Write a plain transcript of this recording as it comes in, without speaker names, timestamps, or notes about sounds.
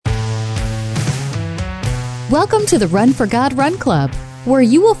Welcome to the Run for God Run Club, where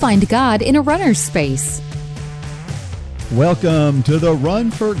you will find God in a runner's space. Welcome to the Run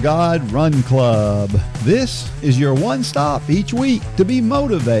for God Run Club. This is your one stop each week to be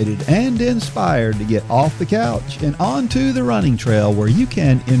motivated and inspired to get off the couch and onto the running trail where you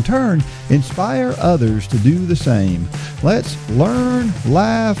can, in turn, inspire others to do the same. Let's learn,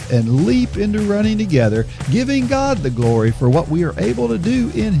 laugh, and leap into running together, giving God the glory for what we are able to do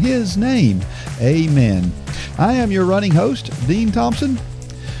in His name. Amen. I am your running host, Dean Thompson.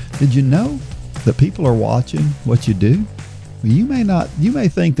 Did you know that people are watching what you do? You may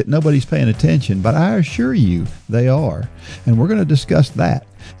think that nobody's paying attention, but I assure you they are. And we're going to discuss that.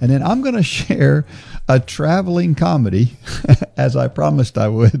 And then I'm going to share a traveling comedy, as I promised I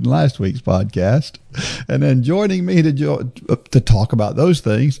would in last week's podcast. And then joining me to talk about those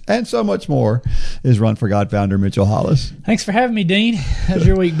things and so much more is Run for God founder Mitchell Hollis. Thanks for having me, Dean. How's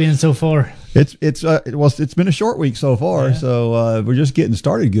your week been so far? It's been a short week so far, yeah. So we're just getting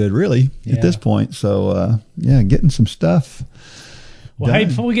started good, really, at this point. So getting some stuff. Well, done. Hey,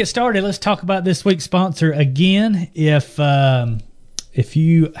 before we get started, let's talk about this week's sponsor again. If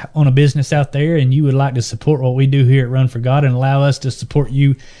you own a business out there and you would like to support what we do here at Run for God and allow us to support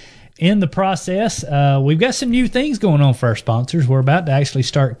you in the process, we've got some new things going on for our sponsors. We're about to actually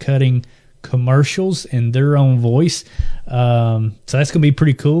start cutting commercials in their own voice, so that's gonna be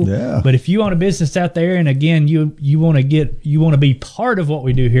pretty cool. Yeah. But if you own a business out there and again you want to be part of what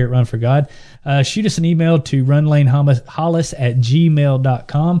we do here at Run for God, shoot us an email to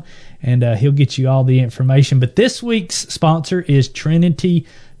runlanehollis@gmail.com and he'll get you all the information. But this week's sponsor is Trinity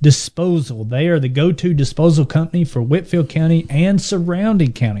Disposal. They are the go-to disposal company for Whitfield County and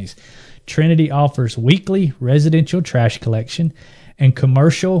surrounding counties. Trinity offers weekly residential trash collection and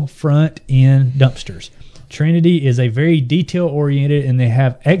commercial front-end dumpsters. Trinity is a very detail-oriented and they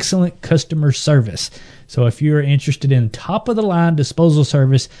have excellent customer service. So if you're interested in top-of-the-line disposal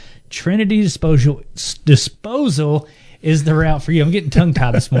service, Trinity Disposal is the route for you. I'm getting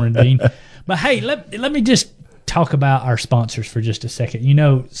tongue-tied this morning, Dean. But hey, let me just talk about our sponsors for just a second. You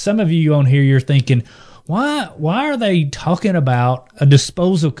know, some of you on here, you're thinking, why are they talking about a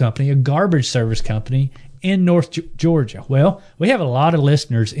disposal company, a garbage service company, in North Georgia? Well, we have a lot of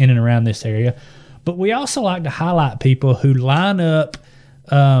listeners in and around this area, but we also like to highlight people who line up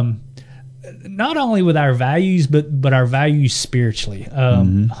not only with our values, but our values spiritually.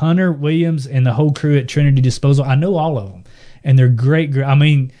 Hunter Williams and the whole crew at Trinity Disposal, I know all of them, and they're great. I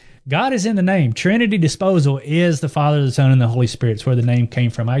mean, God is in the name. Trinity Disposal is the Father, the Son, and the Holy Spirit. It's where the name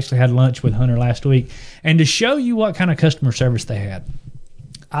came from. I actually had lunch with Hunter last week, and to show you what kind of customer service they had,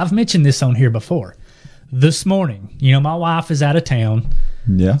 I've mentioned this on here before. This morning, my wife is out of town.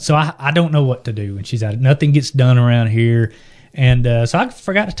 Yeah. So I don't know what to do when she's out. Nothing gets done around here. And so I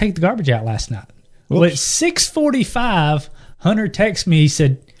forgot to take the garbage out last night. Oops. Well, at 6:45, Hunter texted me. He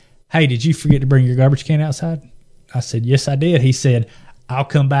said, "Hey, did you forget to bring your garbage can outside?" I said, "Yes, I did." He said, "I'll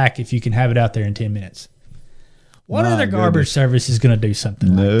come back if you can have it out there in 10 minutes. What other garbage service is going to do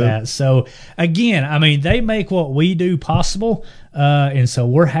something like that? So, again, I mean, they make what we do possible, and so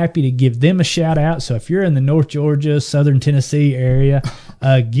we're happy to give them a shout-out. So if you're in the North Georgia, Southern Tennessee area,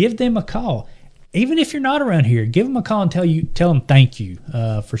 give them a call. Even if you're not around here, give them a call and tell them thank you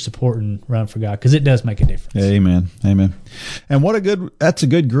for supporting Run for God, because it does make a difference. Amen. Amen. And that's a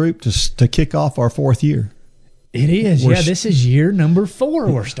good group to kick off our fourth year. It is. This is year number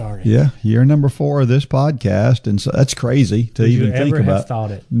 4 we're starting. Yeah, year number 4 of this podcast, and so that's crazy to even think about. Would you ever have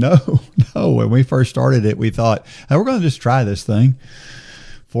thought it? No. When we first started it, we thought, hey, we're going to just try this thing.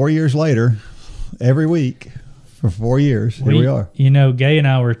 4 years later, every week for 4 years, here we are. Gay and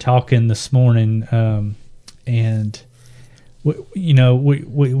I were talking this morning, and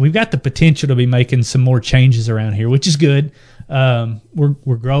we've got the potential to be making some more changes around here, which is good.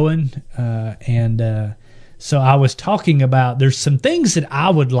 We're growing, and so I was talking about there's some things that I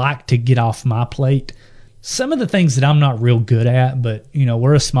would like to get off my plate. Some of the things that I'm not real good at, but,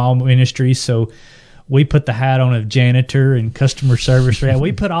 we're a small ministry, so we put the hat on of janitor and customer service.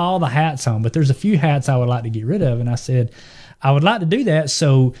 We put all the hats on, but there's a few hats I would like to get rid of. And I said, I would like to do that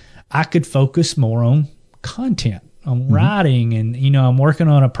so I could focus more on content, on writing. And, I'm working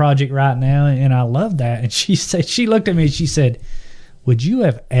on a project right now, and I love that. And she looked at me and she said, would you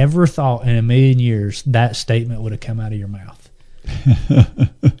have ever thought in a million years that statement would have come out of your mouth?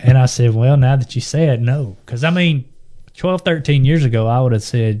 And I said, well, now that you say it, no. Because, 12, 13 years ago, I would have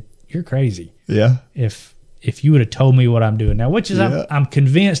said, you're crazy. Yeah. If you would have told me what I'm doing now, which is I'm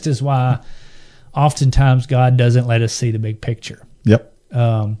convinced is why oftentimes God doesn't let us see the big picture. Yep.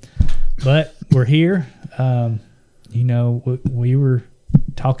 But we're here. We were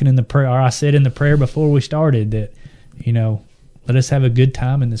talking in the prayer, or I said in the prayer before we started that, let us have a good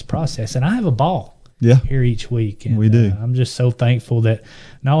time in this process. And I have a ball here each week. And we do. I'm just so thankful that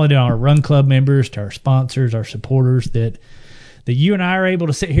not only to our Run Club members, to our sponsors, our supporters, that you and I are able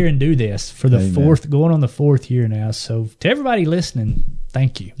to sit here and do this for the going on the fourth year now. So to everybody listening,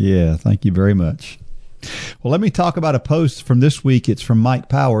 thank you. Yeah, thank you very much. Well, let me talk about a post from this week. It's from Mike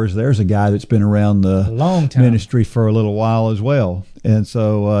Powers. There's a guy that's been around the long time ministry for a little while as well. And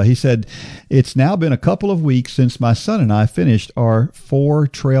so he said, it's now been a couple of weeks since my son and I finished our 4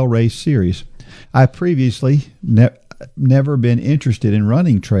 trail race series. I previously never been interested in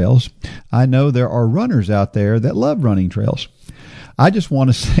running trails. I know there are runners out there that love running trails. I just want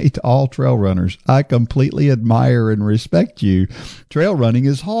to say to all trail runners, I completely admire and respect you. Trail running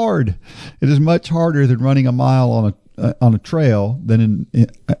is hard. It is much harder than running a mile on a trail than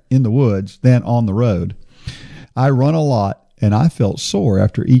in the woods than on the road. I run a lot, and I felt sore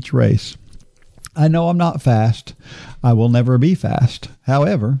after each race. I know I'm not fast. I will never be fast.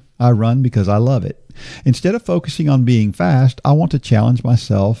 However, I run because I love it. Instead of focusing on being fast, I want to challenge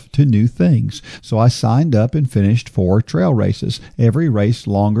myself to new things. So I signed up and finished 4 trail races, every race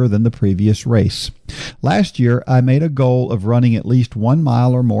longer than the previous race. Last year, I made a goal of running at least 1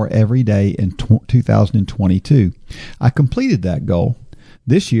 mile or more every day in 2022. I completed that goal.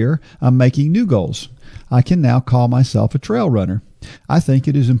 This year, I'm making new goals. I can now call myself a trail runner. I think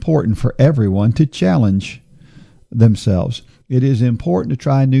it is important for everyone to challenge themselves. It is important to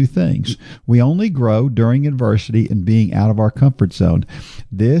try new things. We only grow during adversity and being out of our comfort zone.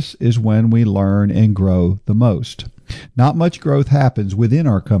 This is when we learn and grow the most. Not much growth happens within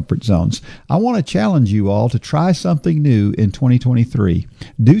our comfort zones. I want to challenge you all to try something new in 2023.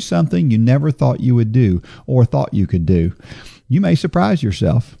 Do something you never thought you would do or thought you could do. You may surprise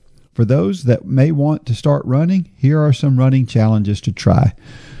yourself. For those that may want to start running, here are some running challenges to try.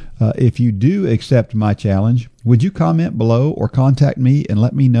 If you do accept my challenge, would you comment below or contact me and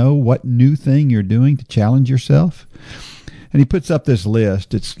let me know what new thing you're doing to challenge yourself? And he puts up this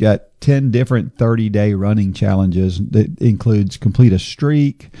list. It's got 10 different 30-day running challenges that includes complete a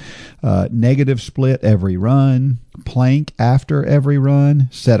streak, negative split every run, plank after every run,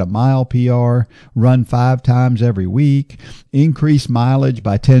 set a mile PR, run 5 times every week, increase mileage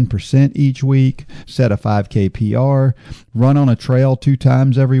by 10% each week, set a 5K PR, run on a trail 2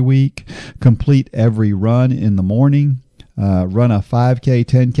 times every week, complete every run in the morning, run a 5K,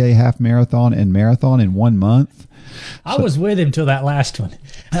 10K, half marathon, and marathon in 1 month. I was with him till that last one.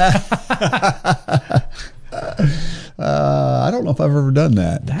 I don't know if I've ever done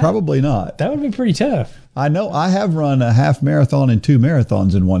that. Probably not. That would be pretty tough. I know I have run a half marathon and 2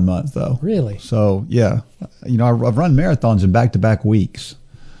 marathons in 1 month, though. Really? So, yeah. I've run marathons in back-to-back weeks.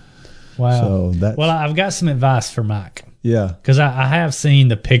 Wow. So well, I've got some advice for Mike. Yeah. Because I have seen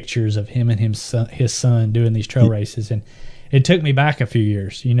the pictures of him and his son doing these trail races, and it took me back a few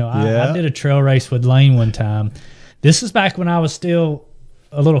years. I did a trail race with Lane one time. This is back when I was still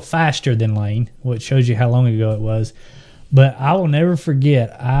a little faster than Lane, which shows you how long ago it was. But I will never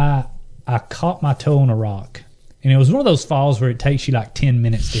forget, I caught my toe on a rock. And it was one of those falls where it takes you like 10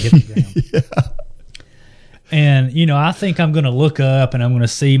 minutes to hit the ground. Yeah. And, I think I'm going to look up and I'm going to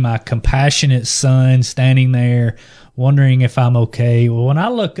see my compassionate son standing there wondering if I'm okay. Well, when I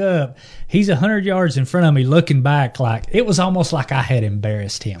look up, he's 100 yards in front of me looking back like it was almost like I had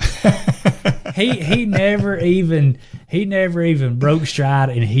embarrassed him. He never even broke stride,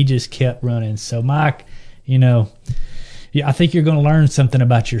 and he just kept running. So, Mike, I think you're going to learn something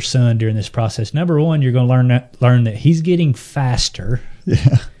about your son during this process. Number one, you're going to learn that he's getting faster.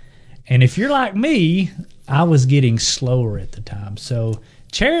 Yeah. And if you're like me, I was getting slower at the time. So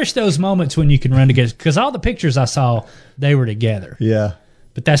cherish those moments when you can run together, because all the pictures I saw, they were together. Yeah.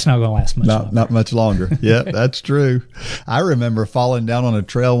 But that's not going to last much longer. Not much longer. Yeah, that's true. I remember falling down on a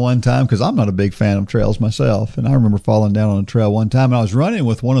trail one time, because I'm not a big fan of trails myself. And I remember falling down on a trail one time, and I was running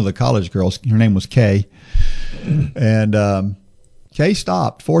with one of the college girls. Her name was Kay. And Kay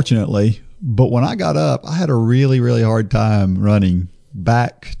stopped, fortunately. But when I got up, I had a really, really hard time running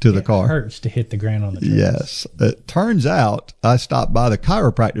back to the car. It hurts to hit the ground on the trails. Yes. It turns out I stopped by the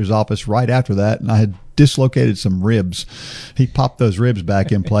chiropractor's office right after that, and I had dislocated some ribs. He popped those ribs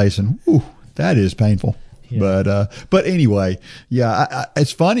back in place, and whew, that is painful. Yeah. But anyway, yeah,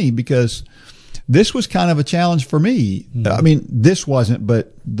 it's funny because this was kind of a challenge for me. Mm-hmm. I mean, this wasn't,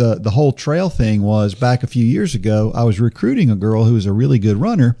 but the whole trail thing was back a few years ago. I was recruiting a girl who was a really good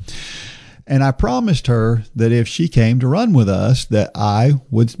runner. And I promised her that if she came to run with us, that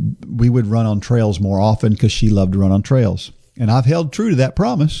we would run on trails more often, because she loved to run on trails. And I've held true to that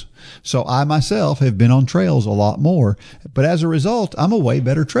promise. So I myself have been on trails a lot more. But as a result, I'm a way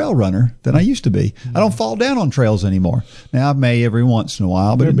better trail runner than I used to be. I don't fall down on trails anymore. Now, I may every once in a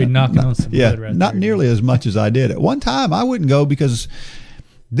while. But be knocking on some wood right not there. nearly as much as I did. At one time, I wouldn't go because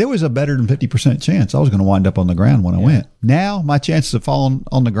there was a better than 50% chance I was going to wind up on the ground when I went. Now, my chances of falling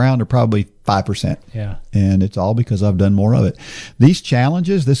on the ground are probably 5%. Yeah. And it's all because I've done more of it. These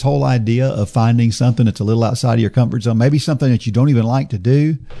challenges, this whole idea of finding something that's a little outside of your comfort zone, maybe something that you don't even like to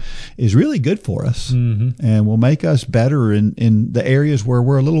do, is really good for us and will make us better in the areas where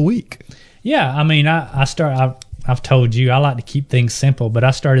we're a little weak. Yeah. I mean, I've told you I like to keep things simple, but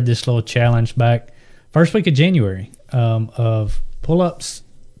I started this little challenge back first week of January of pull-ups,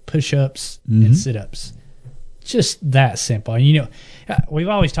 push-ups, and sit-ups. Just that simple. And, you know, we've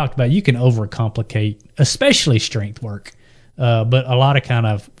always talked about you can overcomplicate, especially strength work, but a lot of kind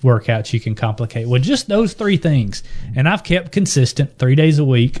of workouts you can complicate. Well, just those three things. And I've kept consistent 3 days a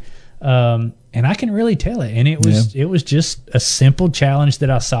week, and I can really tell it. And it was just a simple challenge that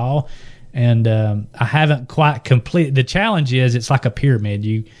I saw, and I haven't quite completed. The challenge is it's like a pyramid.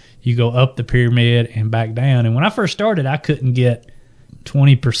 You go up the pyramid and back down. And when I first started, I couldn't get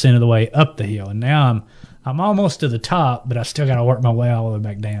 20% of the way up the hill, and now I'm almost to the top, but I still got to work my way all the way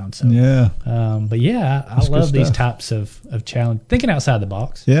back down. So but yeah, I love these types of challenge, thinking outside the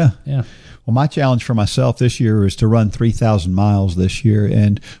box. Yeah. Well, my challenge for myself this year is to run 3,000 miles this year,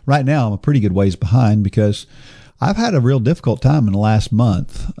 and right now I'm a pretty good ways behind because I've had a real difficult time in the last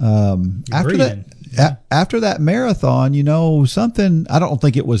month. After that marathon, you know, something, I don't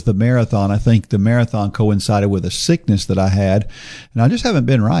think it was the marathon. I think the marathon coincided with a sickness that I had, and I just haven't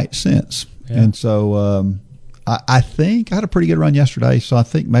been right since. Yeah. And so I think I had a pretty good run yesterday, so I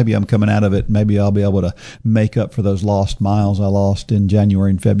think maybe I'm coming out of it. Maybe I'll be able to make up for those lost miles I lost in January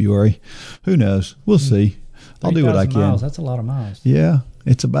and February. Who knows? We'll see. I'll do what I can. Miles, that's a lot of miles. Yeah.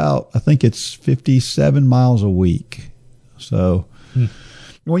 It's I think it's 57 miles a week. So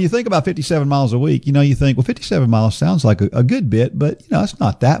when you think about 57 miles a week, you know, you think, well, 57 miles sounds like a good bit, but, you know, it's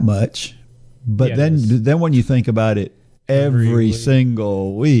not that much. But then when you think about it every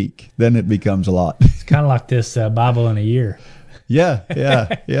single week, then it becomes a lot. It's kind of like this Bible in a year. Yeah.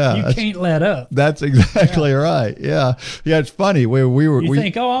 You can't let up. That's exactly right. Yeah. It's funny. We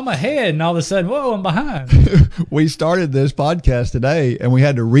think, oh, I'm ahead, and all of a sudden, whoa, I'm behind. We started this podcast today, and we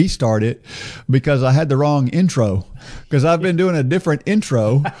had to restart it because I had the wrong intro. Because I've been doing a different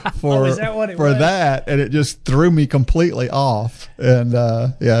intro for that, and it just threw me completely off. And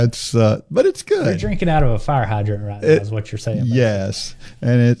but it's good. You're drinking out of a fire hydrant right now, is what you're saying. Yes,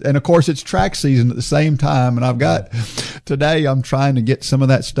 and of course it's track season at the same time, and I've got today I'm trying to get some of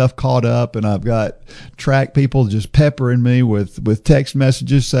that stuff caught up, and I've got track people just peppering me with text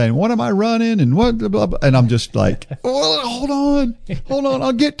messages saying, "What am I running?" and what, blah, blah, and I'm just like, "Oh, hold on,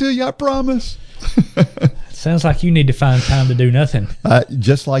 I'll get to you, I promise." Sounds like you need to find time to do nothing.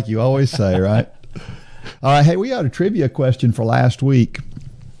 Just like you always say, right? All right. Hey, we had a trivia question for last week.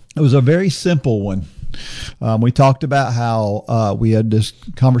 It was a very simple one. We talked about how we had this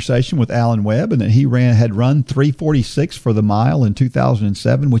conversation with Alan Webb and that he had run 3:46 for the mile in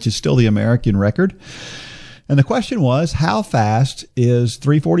 2007, which is still the American record. And the question was, how fast is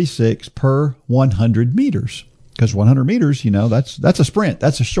 3:46 per 100 meters? Because 100 meters, you know, that's a sprint.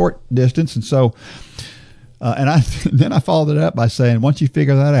 That's a short distance. And so... then I followed it up by saying, once you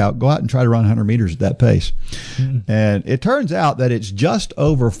figure that out, go out and try to run 100 meters at that pace. And it turns out that it's just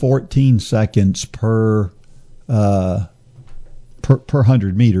over 14 seconds per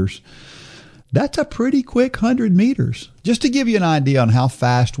 100 meters. That's a pretty quick 100 meters. Just to give you an idea on how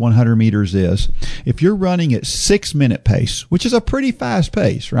fast 100 meters is, if you're running at 6-minute pace, which is a pretty fast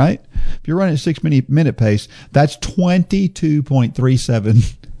pace, right? If you're running at 6-minute pace, that's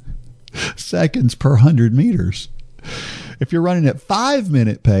 22.37 seconds per 100 meters. If you're running at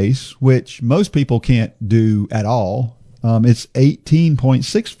 5-minute pace, which most people can't do at all, it's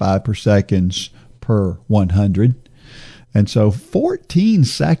 18.65 per seconds per 100. And so 14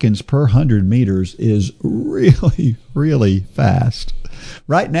 seconds per 100 meters is really, really fast.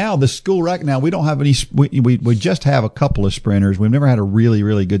 Right now, the school record, now we don't have any, we just have a couple of sprinters. We've never had a really,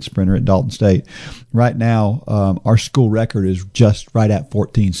 really good sprinter at Dalton State. Right now, our school record is just right at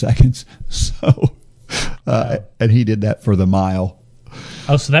 14 seconds. So, and he did that for the mile.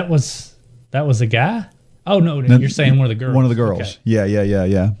 Oh, so that was a guy? Oh, no, you're saying one of the girls. One of the girls.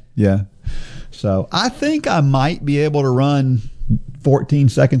 Okay. Yeah. So I think I might be able to run 14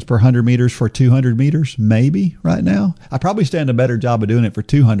 seconds per 100 meters for 200 meters, maybe right now. I probably stand a better job of doing it for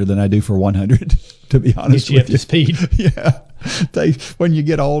 200 than I do for 100, to be honest with you. Get you up to speed. Yeah. When you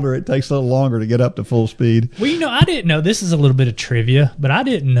get older, it takes a little longer to get up to full speed. Well, I didn't know. This is a little bit of trivia, but I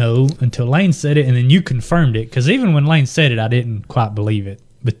didn't know until Lane said it, and then you confirmed it. Because even when Lane said it, I didn't quite believe it.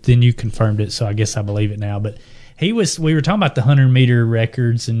 But then you confirmed it, so I guess I believe it now. But we were talking about the 100-meter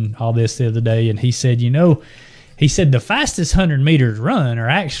records and all this the other day, and he said, the fastest 100 meters run are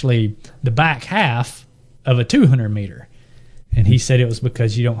actually the back half of a 200-meter. And he said it was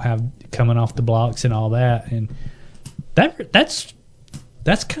because you don't have coming off the blocks and all that. And that's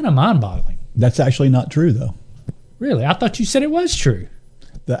kind of mind-boggling. That's actually not true, though. Really? I thought you said it was true.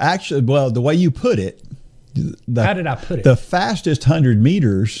 The way you put it. How did I put it? The fastest 100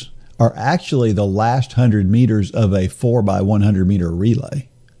 meters are actually the last 100 meters of a 4x100 meter relay.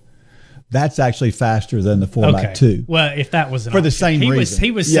 That's actually faster than the 4x2. Well, if that was for the same reason.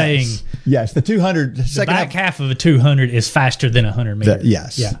 He was saying yes, the 200 the back half of a 200 is faster than 100 meters.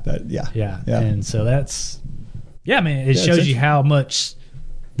 Yes. Yeah. And so that's it shows you how much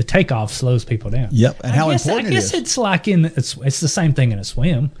the takeoff slows people down. Yep, and how important it is. I guess it's like it's the same thing in a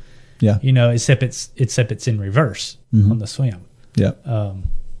swim. Yeah. Except it's in reverse on the swim. Yeah.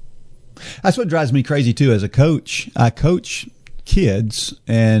 That's what drives me crazy too. As a coach, I coach kids,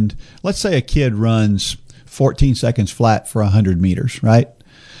 and let's say a kid runs 14 seconds flat for 100 meters, right?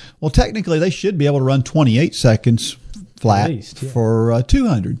 Well, technically they should be able to run 28 seconds flat for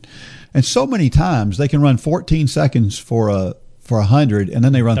 200. And so many times they can run 14 seconds for 100, and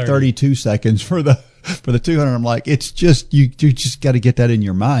then they run 32 seconds for the 200. I'm like, it's just you just got to get that in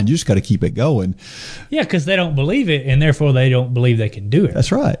your mind. You just got to keep it going. Yeah, because they don't believe it, and therefore they don't believe they can do it.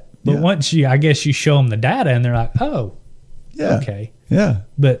 That's right. But once you show them the data, and they're like, oh, yeah, okay, yeah.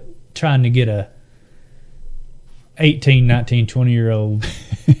 But trying to get a 18, 19, 20-year-old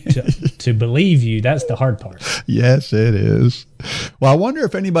to believe you, that's the hard part. Yes, it is. Well, I wonder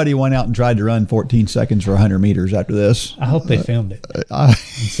if anybody went out and tried to run 14 seconds for 100 meters after this. I hope they filmed it and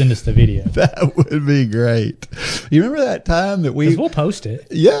send us the video. That would be great. You remember that time that we'll post it.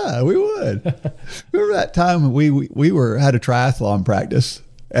 Yeah, we would. Remember that time we had a triathlon practice,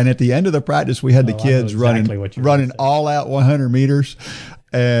 and at the end of the practice we had the kids running all out 100 meters,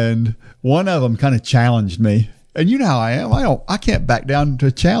 and one of them kind of challenged me. And you know how I am. I can't back down to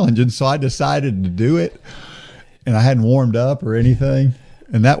a challenge, and so I decided to do it. And I hadn't warmed up or anything,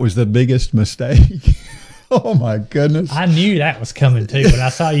 and that was the biggest mistake. Oh my goodness! I knew that was coming too. When I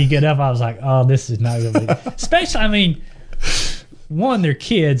saw you get up, I was like, "Oh, this is not going to be." Especially, one, they're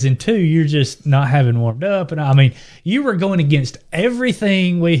kids, and two, you're just not having warmed up. And you were going against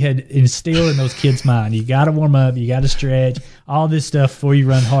everything we had instilled in those kids' mind. You got to warm up, you got to stretch, all this stuff before you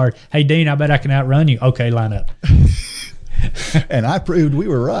run hard. Hey, Dean, I bet I can outrun you. Okay, line up. And I proved we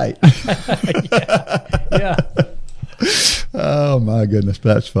were right. Yeah. Oh my goodness,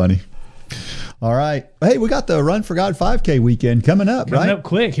 that's funny. All right. Hey, we got the Run for God 5K weekend coming up, right? Coming up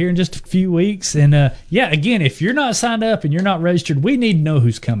quick here in just a few weeks. And again, if you're not signed up and you're not registered, we need to know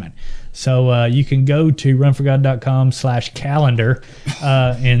who's coming. So you can go to runforgod.com/calendar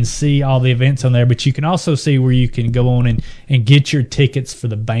and see all the events on there. But you can also see where you can go on and get your tickets for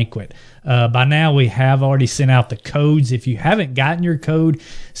the banquet. By now, we have already sent out the codes. If you haven't gotten your code,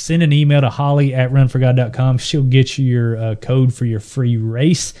 send an email to Holly at runforgod.com. She'll get you your code for your free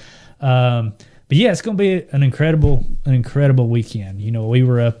race. But yeah, it's going to be an incredible weekend. We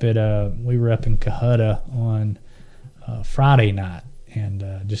were up in Cohutta on Friday night and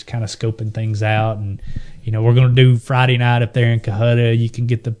just kind of scoping things out. And we're going to do Friday night up there in Cohutta. You can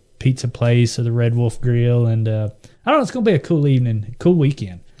get the pizza place or the Red Wolf Grill, and I don't know. It's going to be a cool evening, cool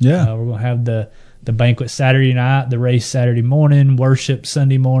weekend. Yeah, we're going to have the banquet Saturday night, the race Saturday morning, worship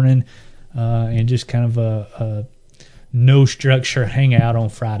Sunday morning, and just kind of a no structure hangout on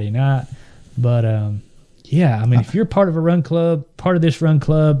Friday night. But if you're part of a run club, part of this run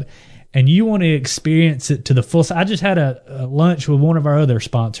club, and you want to experience it to the full. I just had a lunch with one of our other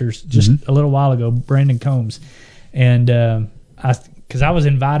sponsors just a little while ago, Brandon Combs, and because I was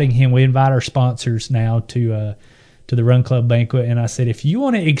inviting him. We invite our sponsors now to the Run Club banquet, and I said, if you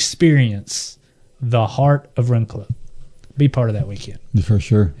want to experience the heart of Run Club, be part of that weekend for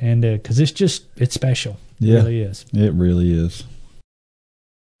sure. And because it's special. Yeah, it really is. It really is.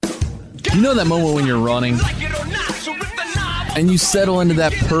 You know that moment when you're running and you settle into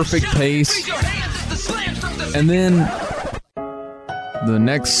that perfect pace, and then the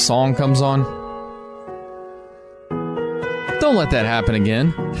next song comes on? Don't let that happen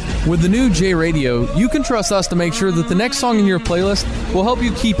again. With the new J Radio, you can trust us to make sure that the next song in your playlist will help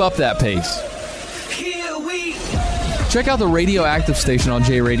you keep up that pace. Check out the Radioactive station on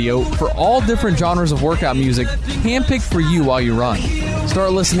J Radio for all different genres of workout music handpicked for you while you run.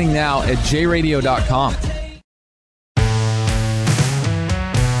 Start listening now at jradio.com.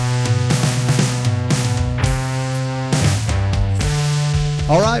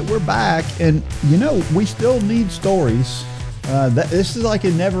 All right, we're back, and we still need stories. This is like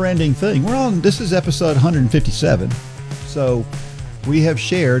a never-ending thing. This is episode 157, so we have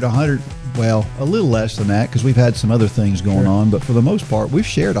shared 100. Well, a little less than that because we've had some other things going on, but for the most part, we've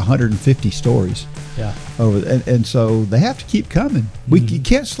shared 150 stories. Yeah. And so they have to keep coming. You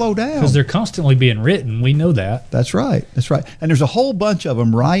can't slow down because they're constantly being written. We know that. That's right. And there's a whole bunch of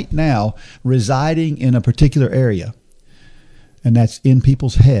them right now residing in a particular area. And that's in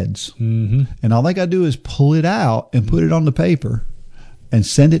people's heads. Mm-hmm. And all they got to do is pull it out and put it on the paper and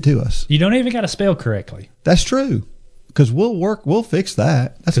send it to us. You don't even got to spell correctly. That's true. Because we'll fix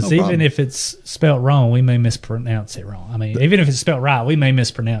that. That's no problem. Even if it's spelled wrong, we may mispronounce it wrong. I mean, even if it's spelled right, we may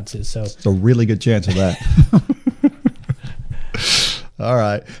mispronounce it. So it's a really good chance of that. All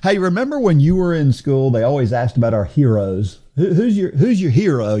right. Hey, remember when you were in school, they always asked about our heroes. Who's your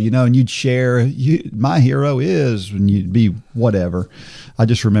hero? And you'd share. My hero is, and you'd be whatever. I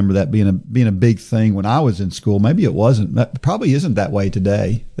just remember that being a big thing when I was in school. Maybe it wasn't. That probably isn't that way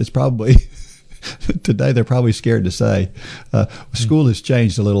today. It's probably today. They're probably scared to say. School has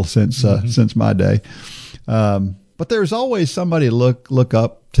changed a little since my day. But there's always somebody to look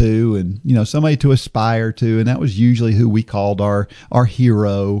up to, and somebody to aspire to, and that was usually who we called our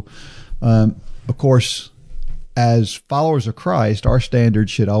hero. Of course, as followers of Christ, our standard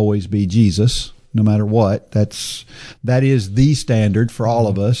should always be Jesus, no matter what. That is the standard for all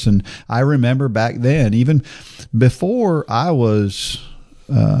of us. And I remember back then, even before I really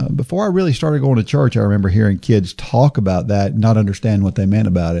started going to church, I remember hearing kids talk about that and not understand what they meant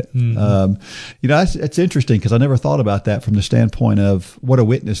about it. Mm-hmm. It's interesting because I never thought about that from the standpoint of what a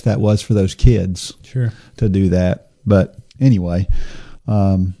witness that was for those kids. Sure. To do that. But anyway,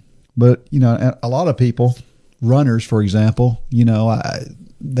 a lot of people, runners, for example,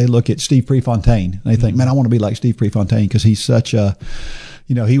 they look at Steve Prefontaine and they think, man, I want to be like Steve Prefontaine because he's such a,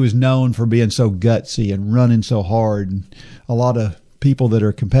 he was known for being so gutsy and running so hard. And a lot of people that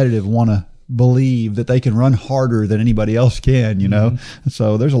are competitive want to believe that they can run harder than anybody else can, Mm-hmm.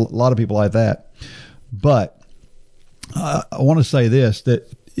 So there's a lot of people like that. But I want to say this, that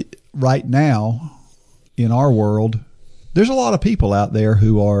right now in our world, there's a lot of people out there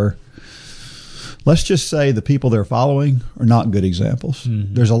who are, let's just say the people they're following are not good examples.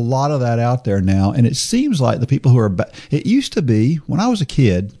 Mm-hmm. There's a lot of that out there now. And it seems like the people who are, it used to be when I was a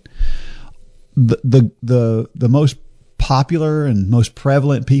kid, the most popular and most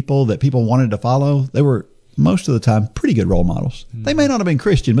prevalent people that people wanted to follow, they were most of the time pretty good role models. Mm-hmm. They may not have been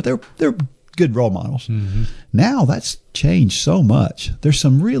Christian, but they're good role models. Mm-hmm. Now that's changed so much. There's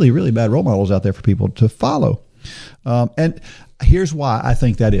some really, really bad role models out there for people to follow. And here's why I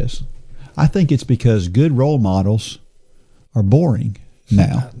think that is. I think it's because good role models are boring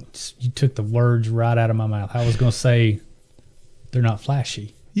now. You took the words right out of my mouth. I was going to say they're not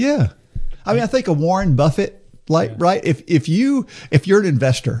flashy. Yeah. I mean, I think of Warren Buffett, right? If you're an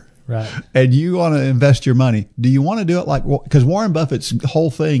investor, right, and you want to invest your money, do you want to do it because Warren Buffett's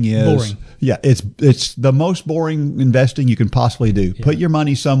whole thing is boring. Yeah, it's the most boring investing you can possibly do. Yeah. Put your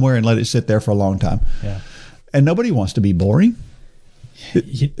money somewhere and let it sit there for a long time. Yeah. And nobody wants to be boring.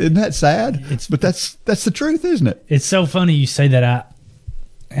 Isn't that sad? But that's the truth, isn't it? It's so funny you say that.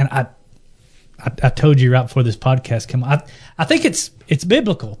 I told you right before this podcast came on. I think it's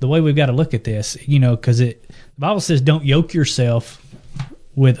biblical the way we've got to look at this. Because the Bible says don't yoke yourself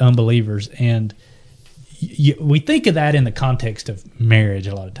with unbelievers, and we think of that in the context of marriage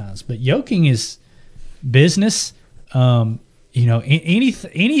a lot of times. But yoking is business.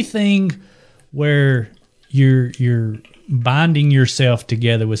 Anything where you're binding yourself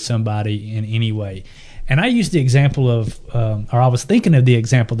together with somebody in any way. And I used the example of, or I was thinking of the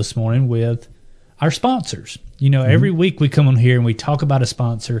example this morning with our sponsors. Mm-hmm. Every week we come on here and we talk about a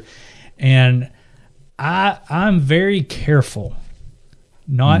sponsor, and I'm very careful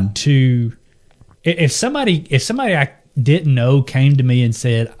not to. If somebody I didn't know came to me and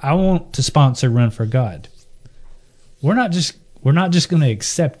said, "I want to sponsor Run for God," we're not just going to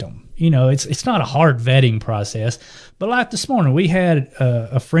accept them. It's not a hard vetting process. But like this morning, we had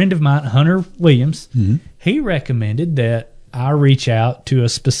a friend of mine, Hunter Williams. Mm-hmm. He recommended that I reach out to a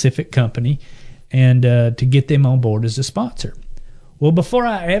specific company and to get them on board as a sponsor. Well, before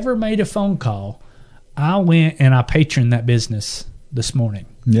I ever made a phone call, I went and I patroned that business this morning.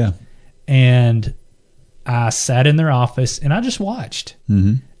 Yeah. And I sat in their office and I just watched.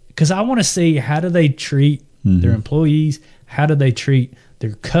 Because I want to see, how do they treat their employees? How do they treat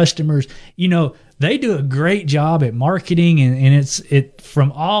their customers? They do a great job at marketing, and it's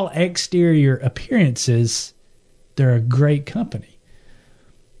from all exterior appearances, they're a great company.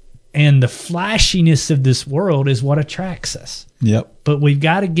 And the flashiness of this world is what attracts us. Yep. But we've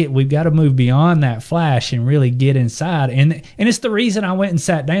got to move beyond that flash and really get inside. And it's the reason I went and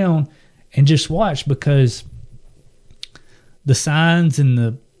sat down and just watched, because the signs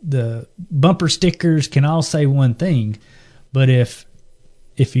and the bumper stickers can all say one thing, but if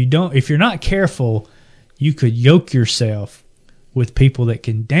you're not careful, you could yoke yourself with people that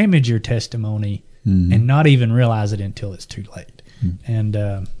can damage your testimony and not even realize it until it's too late.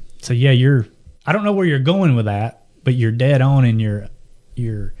 And so yeah, I don't know where you're going with that, but you're dead on in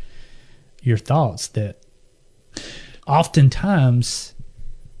your thoughts that oftentimes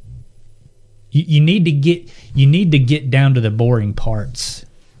you need to get down to the boring parts.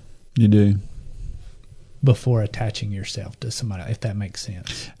 You do. Before attaching yourself to somebody, if that makes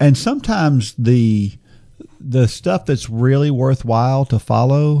sense. And sometimes the stuff that's really worthwhile to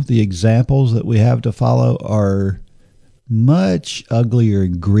follow, the examples that we have to follow, are much uglier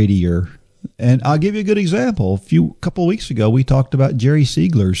and grittier. And I'll give you a good example. A couple of weeks ago, we talked about Jerry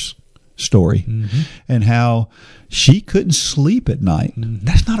Siegler's story and how she couldn't sleep at night.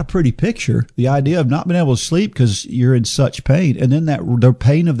 That's not a pretty picture. The idea of not being able to sleep because you're in such pain. And then the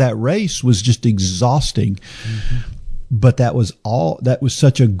pain of that race was just exhausting. But that was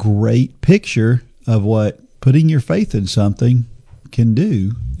such a great picture of what putting your faith in something can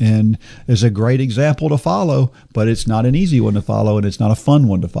do. And it's a great example to follow, but it's not an easy one to follow, and it's not a fun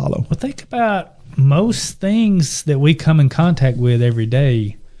one to follow. Well, think about most things that we come in contact with every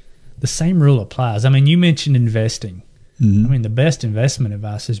day. The same rule applies. I mean, you mentioned investing. I mean, the best investment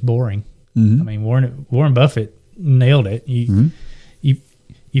advice is boring. I mean, Warren Buffett nailed it. You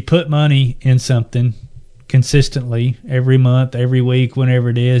put money in something consistently every month, every week, whenever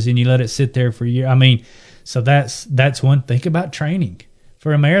it is, and you let it sit there for a year. I mean, so that's one. Think about training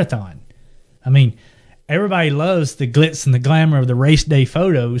for a marathon. I mean, everybody loves the glitz and the glamour of the race day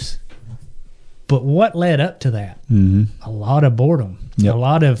photos, but what led up to that? A lot of boredom, a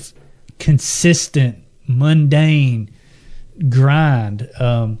lot of consistent, mundane grind.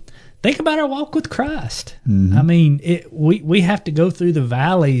 Think about our walk with Christ. I mean, we have to go through the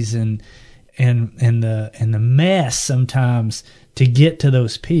valleys and the mess sometimes to get to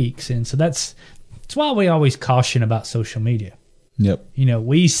those peaks, and so that's why we always caution about social media. Yep. You know,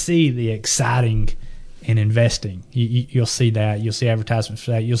 we see the exciting in investing. You'll see that. You'll see advertisements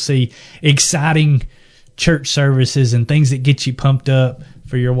for that. You'll see exciting church services and things that get you pumped up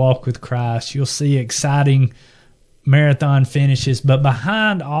for your walk with Christ. You'll see exciting marathon finishes, but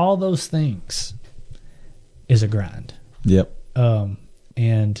behind all those things is a grind. Yep.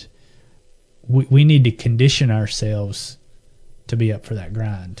 And we need to condition ourselves to be up for that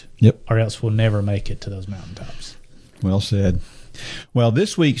grind. Yep. Or else we'll never make it to those mountaintops. Well said. Well,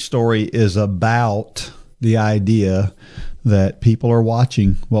 this week's story is about the idea that people are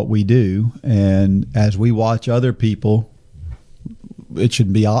watching what we do, and as we watch other people, it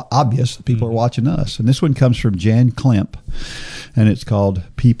should be obvious that people are watching us. And this one comes from Jan Klemp, and it's called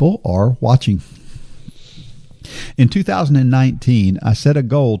People Are Watching. In 2019, I set a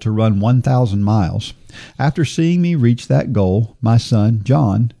goal to run 1,000 miles. After seeing me reach that goal, my son,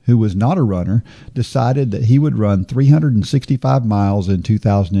 John, who was not a runner, decided that he would run 365 miles in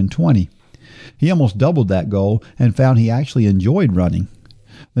 2020. He almost doubled that goal and found he actually enjoyed running.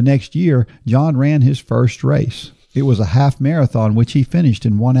 The next year, John ran his first race. It was a half marathon, which he finished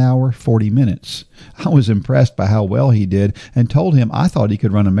in 1 hour, 40 minutes. I was impressed by how well he did and told him I thought he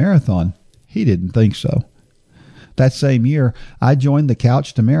could run a marathon. He didn't think so. That same year, I joined the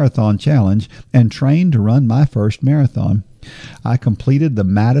Couch to Marathon Challenge and trained to run my first marathon. I completed the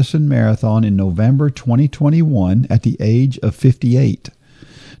Madison Marathon in November 2021 at the age of 58.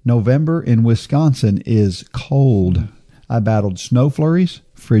 November in Wisconsin is cold. I battled snow flurries,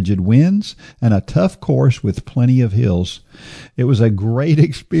 frigid winds, and a tough course with plenty of hills. It was a great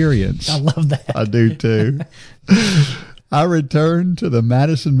experience. I love that. I do too. I returned to the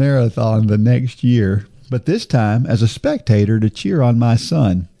Madison Marathon the next year, but this time as a spectator to cheer on my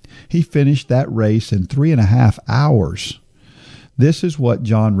son. He finished that race in 3.5 hours. This is what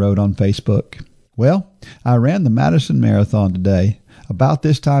John wrote on Facebook. Well, I ran the Madison Marathon today. About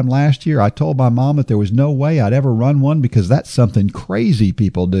this time last year, I told my mom that there was no way I'd ever run one because that's something crazy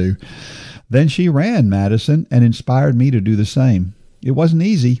people do. Then she ran Madison and inspired me to do the same. It wasn't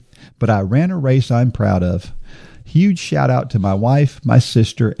easy, but I ran a race I'm proud of. Huge shout out to my wife, my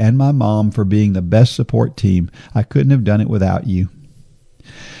sister, and my mom for being the best support team. I couldn't have done it without you.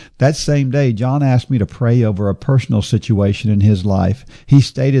 That same day, John asked me to pray over a personal situation in his life. He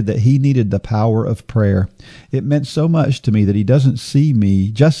stated that he needed the power of prayer. It meant so much to me that he doesn't see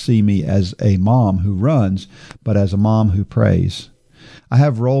me as a mom who runs, but as a mom who prays. I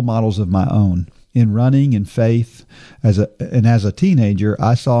have role models of my own. In running and faith, as a teenager,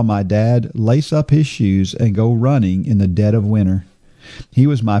 I saw my dad lace up his shoes and go running in the dead of winter. He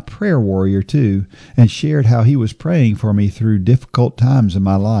was my prayer warrior too, and shared how he was praying for me through difficult times in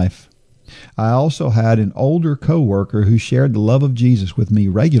my life. I also had an older coworker who shared the love of Jesus with me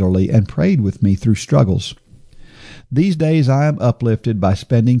regularly and prayed with me through struggles. These days I am uplifted by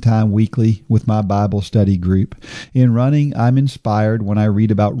spending time weekly with my Bible study group. In running, I'm inspired when I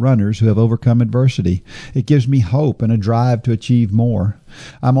read about runners who have overcome adversity. It gives me hope and a drive to achieve more.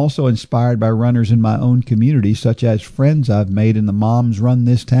 I'm also inspired by runners in my own community, such as friends I've made in the Moms Run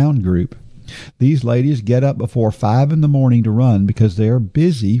This Town group. These ladies get up before 5 in the morning to run because they are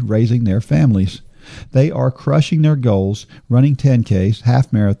busy raising their families. They are crushing their goals, running 10Ks, half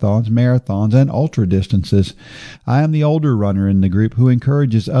marathons, marathons, and ultra distances. I am the older runner in the group who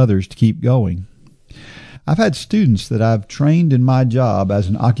encourages others to keep going. I've had students that I've trained in my job as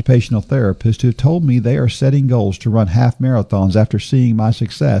an occupational therapist who have told me they are setting goals to run half marathons after seeing my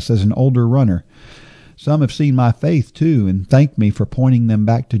success as an older runner. Some have seen my faith too and thanked me for pointing them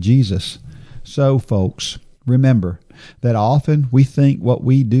back to Jesus. So, folks, remember that often we think what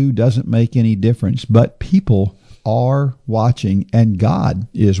we do doesn't make any difference, but people are watching and God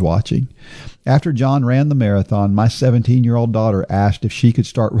is watching. After John ran the marathon, my 17-year-old daughter asked if she could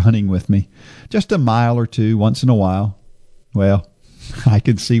start running with me, just a mile or two once in a while. Well, I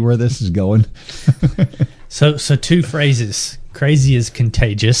can see where this is going. So two phrases. Crazy is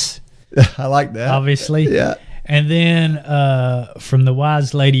contagious. I like that. Obviously. Yeah. And then from the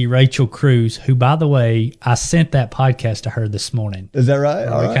wise lady, Rachel Cruz, who, by the way, I sent that podcast to her this morning. Is that right?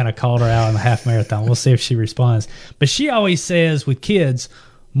 All we right. kind of called her out on the half marathon. We'll see if she responds. But she always says with kids,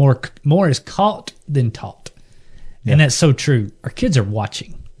 more is caught than taught. Yep. And that's so true. Our kids are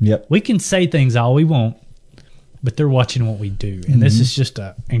watching. Yep. We can say things all we want, but they're watching what we do. And this is just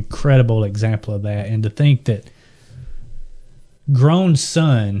an incredible example of that. And to think that grown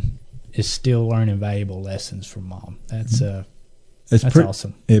son is still learning valuable lessons from mom. That's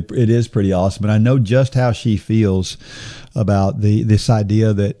awesome. It is pretty awesome. And I know just how she feels about this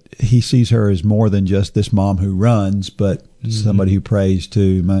idea that he sees her as more than just this mom who runs, but somebody who prays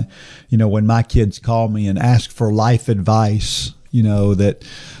too. When my kids call me and ask for life advice, that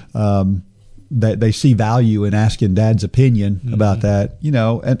they see value in asking dad's opinion about that,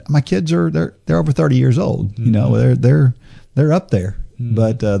 and my kids they're over 30 years old, they're up there.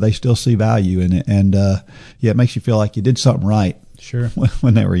 But they still see value in it. And, it makes you feel like you did something right. Sure.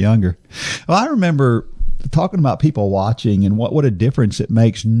 When they were younger. Well, I remember talking about people watching and what a difference it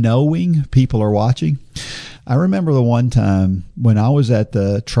makes knowing people are watching. I remember the one time when I was at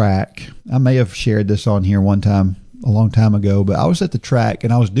the track. I may have shared this on here one time a long time ago, but I was at the track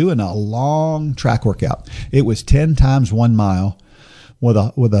and I was doing a long track workout. It was 10 times 1 mile with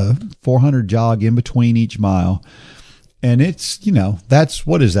a 400 jog in between each mile. And it's,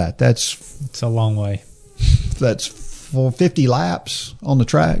 what is that? It's a long way. That's for 50 laps on the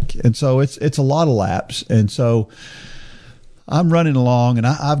track. And so it's a lot of laps. And so I'm running along and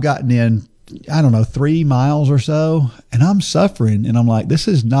I've gotten in, 3 miles or so, and I'm suffering. And I'm like, this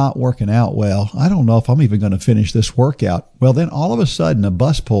is not working out well. I don't know if I'm even going to finish this workout. Well, then all of a sudden a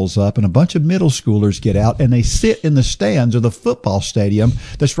bus pulls up and a bunch of middle schoolers get out and they sit in the stands of the football stadium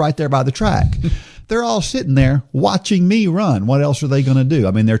that's right there by the track. They're all sitting there watching me run. What else are they going to do?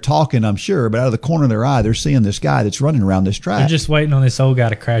 I mean, they're talking, I'm sure, but out of the corner of their eye, they're seeing this guy that's running around this track. They're just waiting on this old guy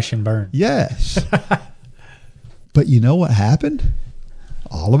to crash and burn. Yes. But you know what happened?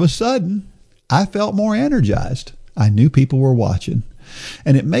 All of a sudden, I felt more energized. I knew people were watching.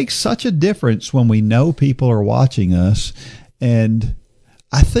 And it makes such a difference when we know people are watching us. And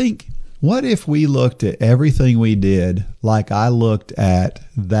I think, what if we looked at everything we did like I looked at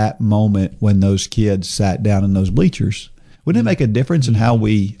that moment when those kids sat down in those bleachers? Wouldn't it make a difference in how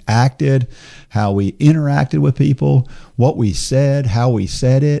we acted, how we interacted with people, what we said, how we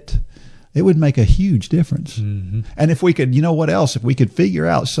said it? It would make a huge difference. Mm-hmm. And if we could, what else? If we could figure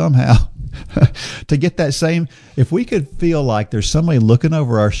out somehow to get that same, if we could feel like there's somebody looking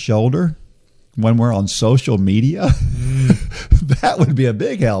over our shoulder when we're on social media, that would be a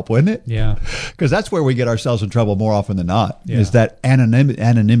big help, wouldn't it? Yeah. Because that's where we get ourselves in trouble more often than not, is that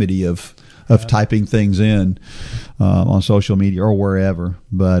anonymity of typing things in on social media or wherever.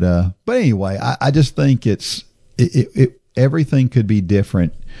 But anyway, I just think everything could be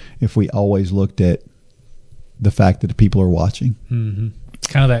different if we always looked at the fact that the people are watching. Mm-hmm. It's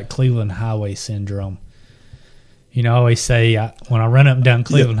kind of that Cleveland Highway syndrome. I always say when I run up and down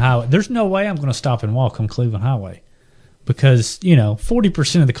Cleveland Highway, there's no way I'm going to stop and walk on Cleveland Highway because,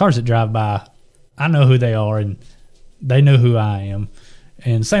 40% of the cars that drive by, I know who they are and they know who I am.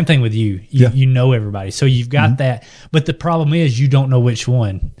 And same thing with you. You know everybody. So you've got that. But the problem is you don't know which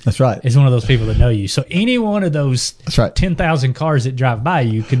one. That's right. Is one of those people that know you. So any one of those 10,000 cars that drive by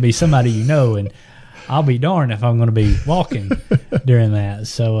you could be somebody you know. And I'll be darned if I'm going to be walking during that.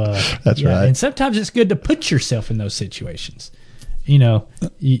 So that's right. And sometimes it's good to put yourself in those situations. You know,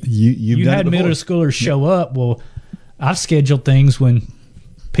 you had middle schoolers show up. Well, I've scheduled things when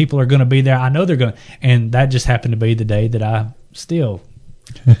people are going to be there. I know they're going to. And that just happened to be the day that I still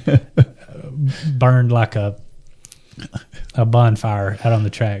burned like a bonfire out on the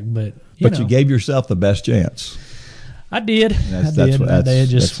track, but you gave yourself the best chance. I did. That day it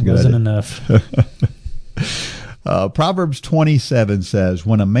just wasn't enough. Proverbs 27 says,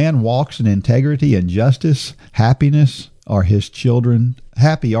 "When a man walks in integrity and justice, happy are his children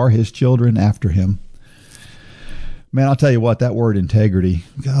after him." Man, I'll tell you what, that word integrity,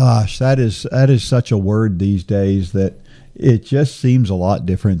 gosh, that is such a word these days that it just seems a lot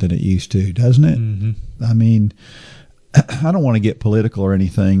different than it used to, doesn't it? Mm-hmm. I mean, I don't want to get political or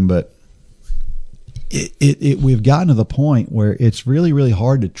anything, but we've gotten to the point where it's really, really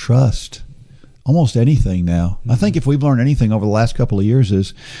hard to trust almost anything now. Mm-hmm. I think if we've learned anything over the last couple of years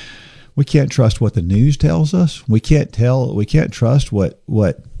is we can't trust what the news tells us. We can't trust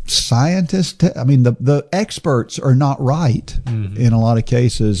what scientists the experts are not right in a lot of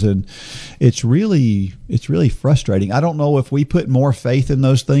cases, and it's really frustrating. I don't know if we put more faith in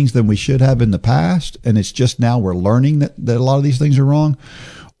those things than we should have in the past, and it's just now we're learning that a lot of these things are wrong,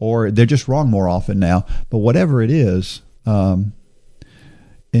 or they're just wrong more often now. But whatever it is,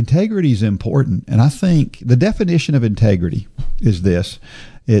 integrity is important, and I think the definition of integrity is this: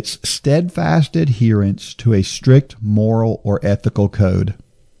 it's steadfast adherence to a strict moral or ethical code.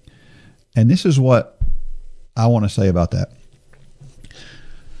 And this is what I want to say about that.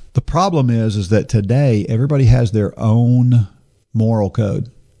 The problem is that today everybody has their own moral code.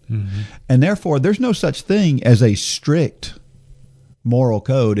 Mm-hmm. And therefore there's no such thing as a strict moral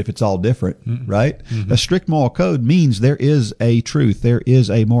code if it's all different, right? Mm-hmm. A strict moral code means there is a truth. There is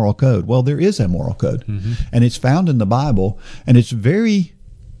a moral code. Well, there is a moral code. Mm-hmm. And it's found in the Bible, and it's very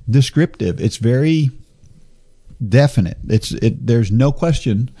descriptive. It's very definite. There's no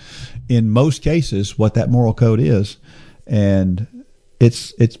question in most cases what that moral code is, and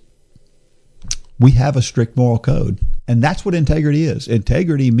we have a strict moral code, and that's what integrity is.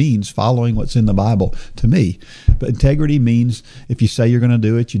 Integrity means following what's in the Bible to me, but integrity means if you say you're going to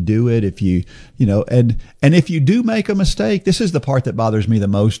do it, you do it. If and if you do make a mistake, this is the part that bothers me the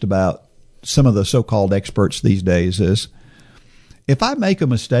most about some of the so-called experts these days is, if I make a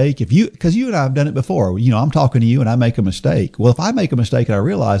mistake, because you and I have done it before, I'm talking to you and I make a mistake. Well, if I make a mistake and I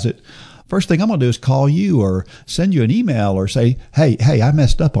realize it, first thing I'm going to do is call you or send you an email or say, hey, I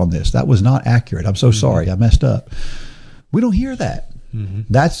messed up on this. That was not accurate. I'm so sorry. I messed up. We don't hear that. Mm-hmm.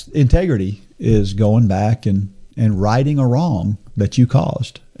 That's integrity, is going back and righting a wrong that you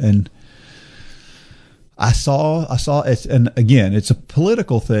caused. And I saw it's, and again, it's a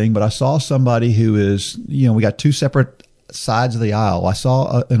political thing, but I saw somebody who is, we got two separate sides of the aisle. I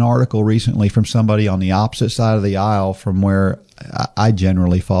saw an article recently from somebody on the opposite side of the aisle from where I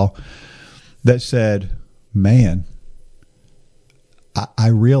generally fall that said, man, I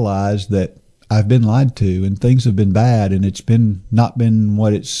realized that I've been lied to and things have been bad and it's been not been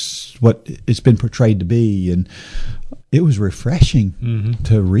what it's been portrayed to be. And it was refreshing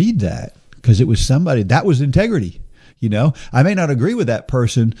to read that, because it was somebody that was integrity. I may not agree with that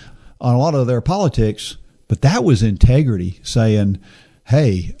person on a lot of their politics, but that was integrity saying,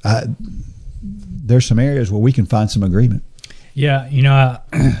 hey, there's some areas where we can find some agreement. Yeah,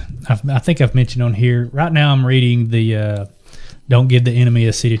 I think I've mentioned on here, right now I'm reading the Don't Give the Enemy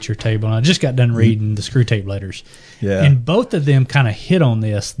a Seat at Your Table. And I just got done reading the Screw Tape Letters. Yeah. And both of them kind of hit on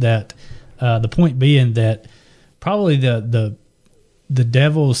this, that the point being that probably the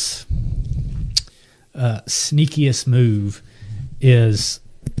devil's sneakiest move is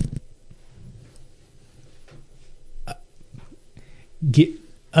get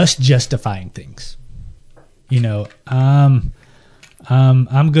us justifying things.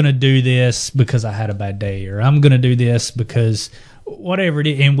 I'm going to do this because I had a bad day, or I'm going to do this because whatever it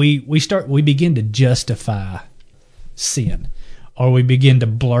is. And we begin to justify sin, or we begin to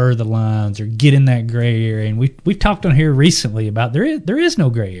blur the lines or get in that gray area. And we've talked on here recently about there is no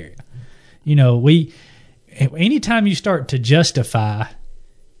gray area. Anytime you start to justify,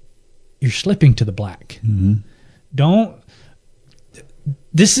 you're slipping to the black. Mm-hmm.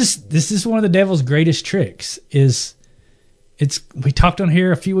 This is one of the devil's greatest tricks. We talked on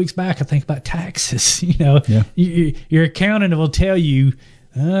here a few weeks back, I think, about taxes. Your accountant will tell you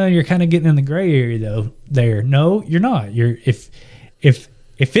you're kind of getting in the gray area though. No, you're not. if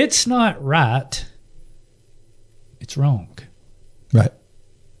it's not right, it's wrong. Right.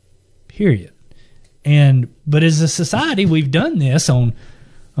 Period. But as a society, we've done this on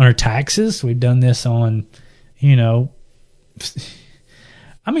our taxes. We've done this on,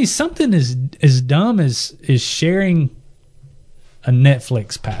 something as dumb as sharing a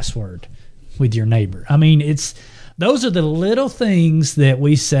Netflix password with your neighbor. Those are the little things that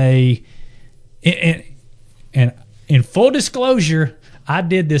we say. And in full disclosure, I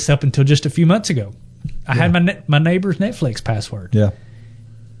did this up until just a few months ago. I had my neighbor's Netflix password. Yeah.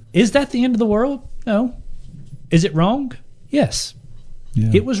 Is that the end of the world? No. Is it wrong? Yes.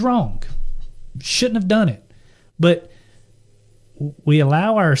 Yeah. It was wrong. Shouldn't have done it. But we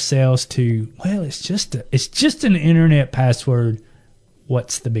allow ourselves to, it's just an internet password.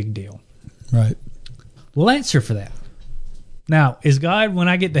 What's the big deal? Right. We'll answer for that. Now, is God, when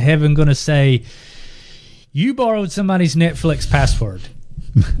I get to heaven, going to say, you borrowed somebody's Netflix password?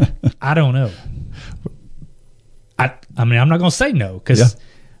 I don't know. I'm not going to say no, because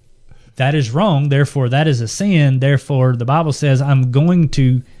that is wrong. Therefore, that is a sin. Therefore, the Bible says I'm going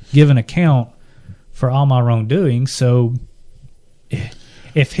to give an account for all my wrongdoing. So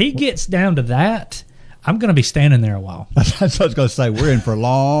if he gets down to that, I'm going to be standing there a while. That's what I was going to say. We're in for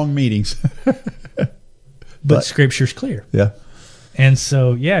long meetings. But Scripture's clear. Yeah. And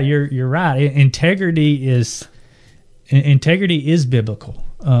so, you're right. Integrity is biblical.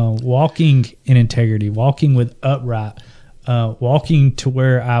 Walking in integrity, walking with upright, walking to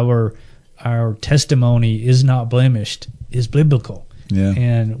where our testimony is not blemished is biblical. Yeah.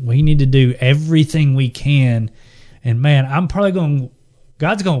 And we need to do everything we can. And man,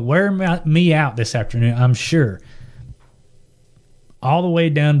 God's going to wear me out this afternoon, I'm sure. All the way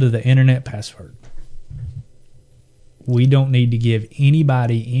down to the internet password. We don't need to give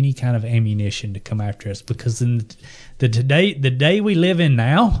anybody any kind of ammunition to come after us, because in the day we live in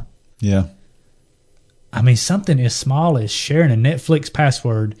now, something as small as sharing a Netflix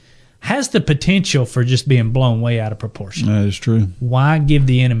password has the potential for just being blown way out of proportion. That is true. Why give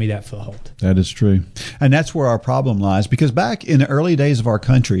the enemy that foothold? That is true. And that's where our problem lies, because back in the early days of our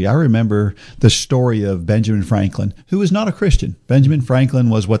country, I remember the story of Benjamin Franklin, who was not a Christian. Benjamin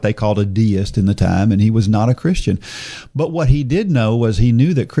Franklin was what they called a deist in the time, and he was not a Christian. But what he did know was he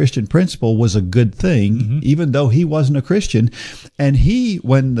knew that Christian principle was a good thing, even though he wasn't a Christian. And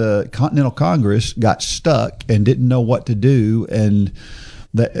when the Continental Congress got stuck and didn't know what to do, and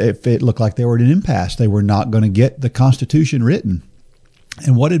that if it looked like they were at an impasse, they were not going to get the Constitution written.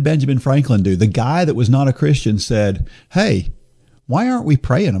 And what did Benjamin Franklin do? The guy that was not a Christian said, hey, why aren't we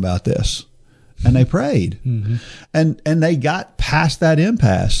praying about this? And they prayed. And they got past that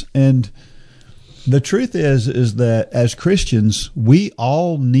impasse. And the truth is that as Christians, we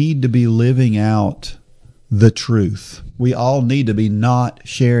all need to be living out the truth. We all need to be not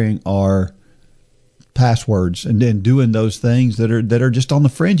sharing our passwords and then doing those things that are just on the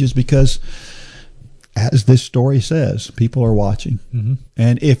fringes, because as this story says, people are watching.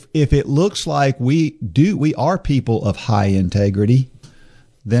 And if it looks like we are people of high integrity,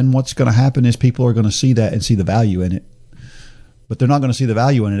 then what's going to happen is people are going to see that and see the value in it. But they're not going to see the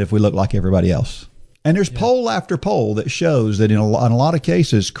value in it if we look like everybody else. And there's poll after poll that shows that in a lot of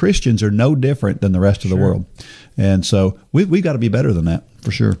cases, Christians are no different than the rest of the world. And so we've got to be better than that,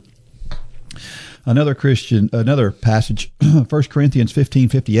 for sure. Another passage, 1 Corinthians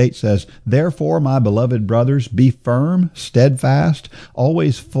 15:58 says, therefore, my beloved brothers, be firm, steadfast,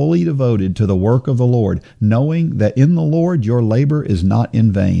 always fully devoted to the work of the Lord, knowing that in the Lord your labor is not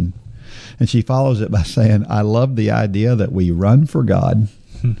in vain. And she follows it by saying, I love the idea that we run for God.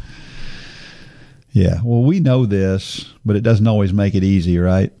 Yeah, well, we know this, but it doesn't always make it easy,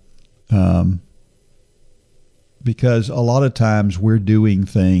 right? Because a lot of times we're doing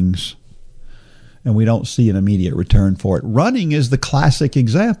things and we don't see an immediate return for it. Running is the classic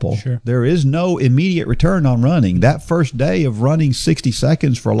example. Sure. There is no immediate return on running. That first day of running 60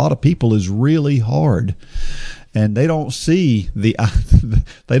 seconds for a lot of people is really hard. And they don't see the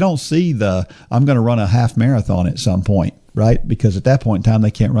I'm going to run a half marathon at some point, right? Because at that point in time,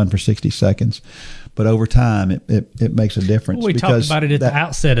 they can't run for 60 seconds. But over time, it makes a difference. Well, we talked about it at the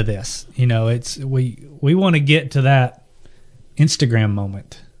outset of this. It's we want to get to that Instagram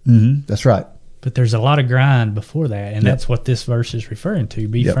moment. That's right. But there's a lot of grind before that, and that's what this verse is referring to.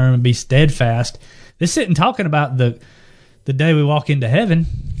 Be firm and be steadfast. This isn't talking about the day we walk into heaven.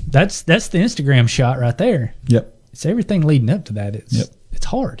 That's the Instagram shot right there. Yep. It's everything leading up to that. It's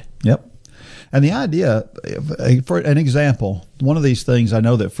hard. Yep. And the idea, for an example, one of these things I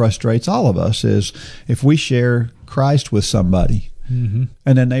know that frustrates all of us is if we share Christ with somebody and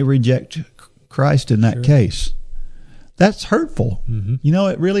then they reject Christ in that case, that's hurtful. You know,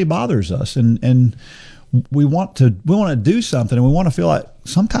 it really bothers us, and we want to do something, and we want to feel like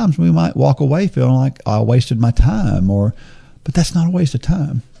sometimes we might walk away feeling like I wasted my time, but that's not a waste of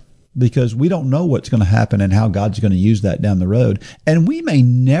time, because we don't know what's going to happen and how God's going to use that down the road, and we may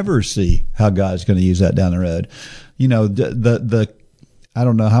never see how God's going to use that down the road. You know, the I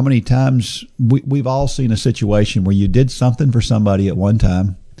don't know how many times we've all seen a situation where you did something for somebody at one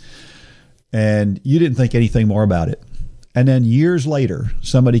time, and you didn't think anything more about it. And then years later,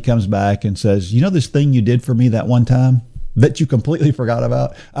 somebody comes back and says, you know, this thing you did for me that one time that you completely forgot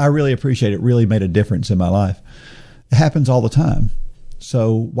about, I really appreciate it. Really made a difference in my life. It happens all the time.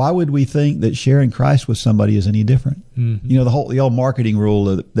 So why would we think that sharing Christ with somebody is any different? You know, the old marketing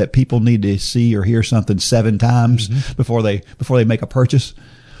rule that people need to see or hear something 7 times before they make a purchase.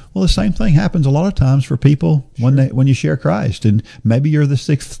 Well, the same thing happens a lot of times for people when you share Christ, and maybe you're the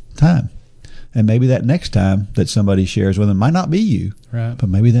 6th time. And maybe that next time that somebody shares with them might not be you, right? But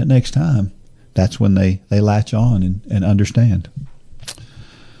maybe that next time, that's when they latch on and understand.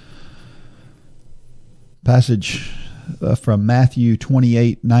 Passage from Matthew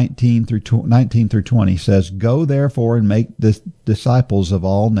 28:19 through 20 says, "Go therefore and make disciples of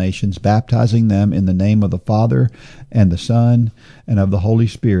all nations, baptizing them in the name of the Father and the Son and of the Holy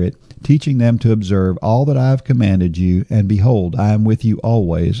Spirit, teaching them to observe all that I have commanded you, and behold, I am with you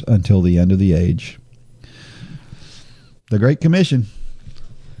always until the end of the age." The Great Commission.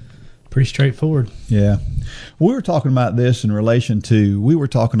 Pretty straightforward. Yeah. We were talking about this in relation to, we were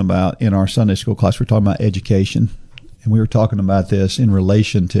talking about in our Sunday school class, we were talking about education. And we were talking about this in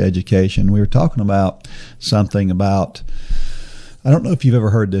relation to education. We were talking about something about, I don't know if you've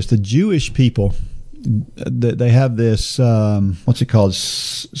ever heard this, the Jewish people, they have this, what's it called?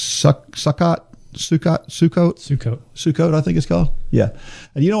 Sukkot, I think it's called. Yeah.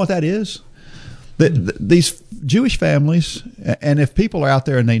 And you know what that is? These Jewish families, and if people are out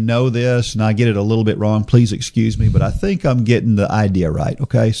there and they know this, and I get it a little bit wrong, please excuse me, but I think I'm getting the idea right.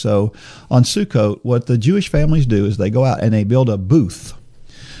 Okay, so on Sukkot, what the Jewish families do is they go out and they build a booth,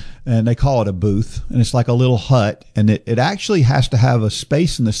 and they call it a booth, and it's like a little hut, and it actually has to have a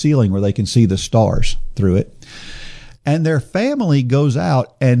space in the ceiling where they can see the stars through it. And their family goes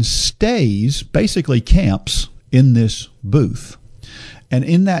out and stays, basically camps, in this booth. And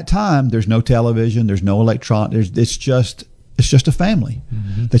in that time, there's no television, there's no it's just a family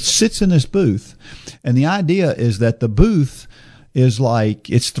that sits in this booth. And the idea is that the booth is like,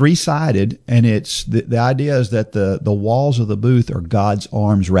 it's 3-sided, and it's the idea is that the walls of the booth are God's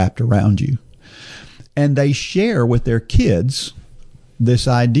arms wrapped around you. And they share with their kids this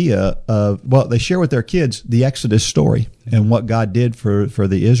idea of, well, they share with their kids the Exodus story and what God did for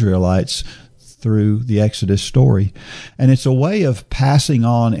the Israelites through the Exodus story. And it's a way of passing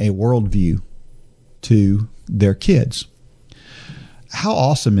on a worldview to their kids. How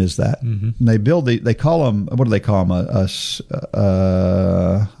awesome is that? And they call them, what do they call them? I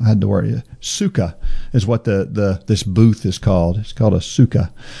had the word, sukkah is what this booth is called. It's called a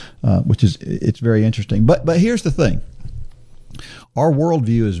sukkah, which is, it's very interesting. But here's the thing. Our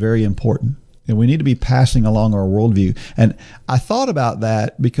worldview is very important. And we need to be passing along our worldview. And I thought about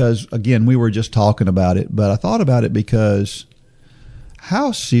that because, again, we were just talking about it, but I thought about it because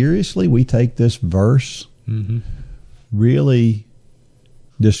how seriously we take this verse really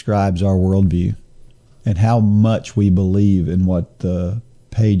describes our worldview and how much we believe in what the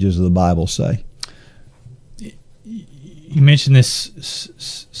pages of the Bible say. You mentioned this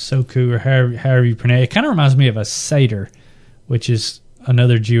soku, or however you pronounce it. It kind of reminds me of a Seder, which is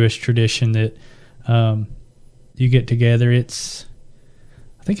another Jewish tradition that you get together. I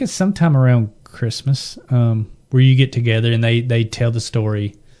think it's sometime around Christmas, where you get together and they tell the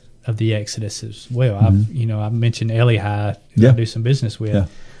story of the Exodus as well. I've mentioned Elihi, who I do some business with. Yeah.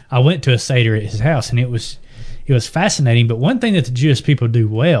 I went to a Seder at his house, and it was fascinating. But one thing that the Jewish people do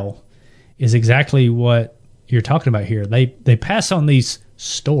well is exactly what you're talking about here. They pass on these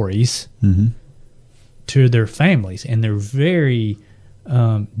stories to their families, and they're very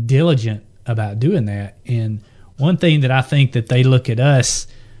diligent about doing that. And one thing that I think that they look at us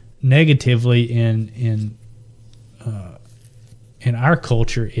negatively in our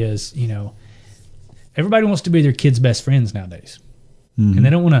culture is, everybody wants to be their kids' best friends nowadays, and they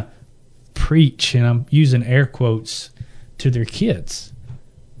don't want to preach, and I'm using air quotes, to their kids.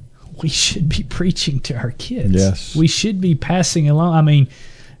 We should be preaching to our kids. Yes, we should be passing along. I mean,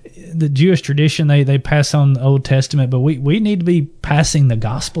 the Jewish tradition, they pass on the Old Testament, but we need to be passing the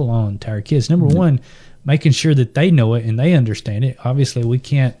gospel on to our kids. Number one, making sure that they know it and they understand it. Obviously, we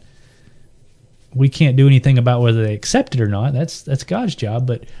can't do anything about whether they accept it or not. That's God's job,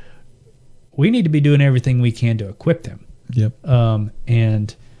 but we need to be doing everything we can to equip them. Yep.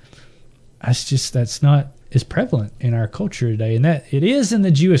 And that's not as prevalent in our culture today, and that it is in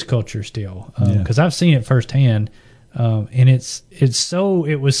the Jewish culture still, because I've seen it firsthand, and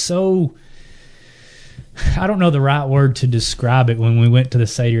it was so. I don't know the right word to describe it when we went to the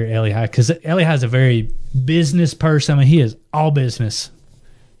Seder at Eli, because Eli is a very business person. I mean, he is all business,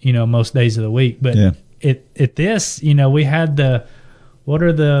 most days of the week. But at this, we had I've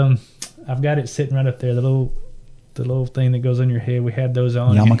got it sitting right up there, the little thing that goes on your head. We had those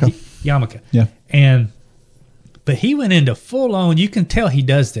on. Yarmulke. Yeah. But he went into full on. You can tell he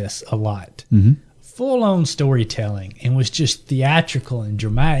does this a lot. Mm-hmm. Full on storytelling, and was just theatrical and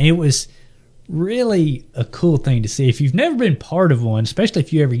dramatic. It was really a cool thing to see. If you've never been part of one, especially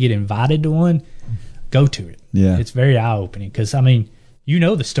if you ever get invited to one, go to it. Yeah. It's very eye-opening because,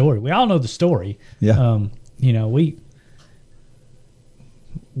 the story. We all know the story. Yeah.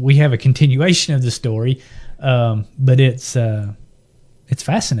 We have a continuation of the story, but it's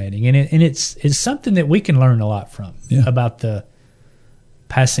fascinating, and it's something that we can learn a lot from about the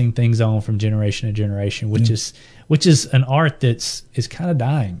passing things on from generation to generation, which is an art is kind of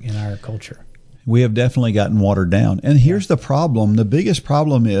dying in our culture. We have definitely gotten watered down. And here's the problem. The biggest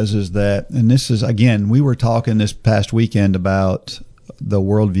problem is that, and this is, again, we were talking this past weekend about the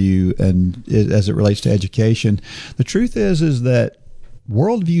worldview and as it relates to education. The truth is that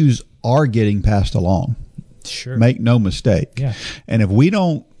worldviews are getting passed along. Sure. Make no mistake. Yeah. And if we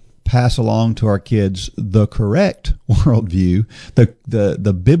don't pass along to our kids the correct worldview,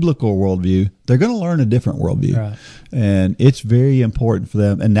 the biblical worldview, they're going to learn a different worldview. Right. And it's very important for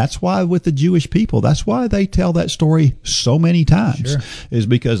them. And that's why with the Jewish people, that's why they tell that story so many times, is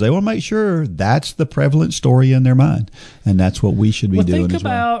because they want to make sure that's the prevalent story in their mind. And that's what we should be doing think as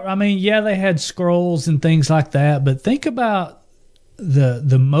well. about, they had scrolls and things like that, but think about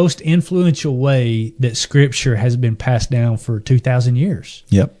the most influential way that Scripture has been passed down for 2,000 years.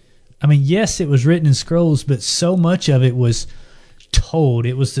 Yep. Yes, it was written in scrolls, but so much of it was told.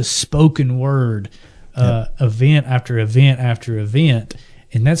 It was the spoken word, event after event after event,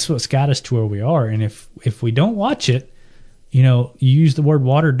 and that's what's got us to where we are. And if we don't watch it, you use the word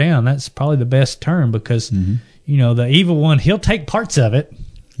watered down. That's probably the best term because, the evil one, he'll take parts of it,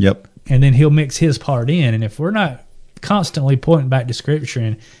 and then he'll mix his part in. And if we're not constantly pointing back to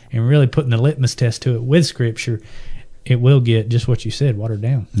Scripture and really putting the litmus test to it with Scripture, it will get just what you said, watered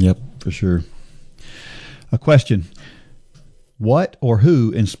down. Yep, for sure. A question. What or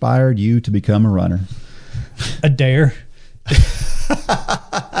who inspired you to become a runner? A dare.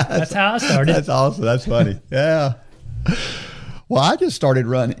 That's how I started. That's awesome. That's funny. Yeah. Well, I just started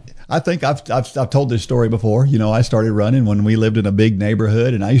running. I think I've told this story before. I started running when we lived in a big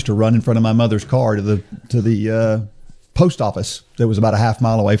neighborhood, and I used to run in front of my mother's car to the post office that was about a half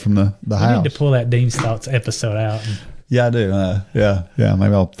mile away from the house. I need to pull that Dean's Thoughts episode out. Yeah, I do. Yeah.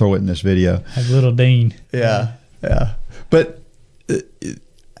 Maybe I'll throw it in this video. Have little Dean. Yeah. But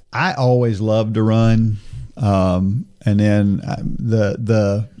I always loved to run, and then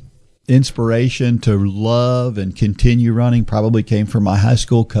the inspiration to love and continue running probably came from my high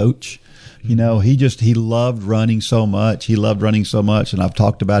school coach. He loved running so much. And I've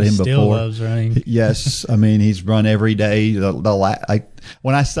talked about him before. Still loves running. Yes, he's run every day.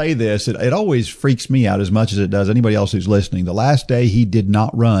 When I say this, it always freaks me out as much as it does anybody else who's listening. The last day he did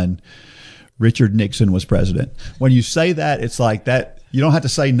not run, Richard Nixon was president. When you say that, it's like that. You don't have to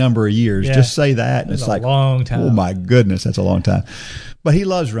say number of years. Yeah. Just say that, and it's like, a long time. Oh my goodness, that's a long time. But he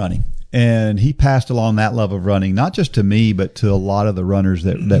loves running. And he passed along that love of running, not just to me, but to a lot of the runners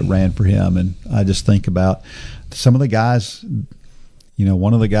that ran for him. And I just think about some of the guys,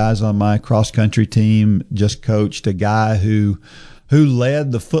 one of the guys on my cross-country team just coached a guy who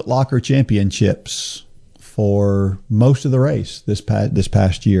led the Foot Locker championships for most of the race this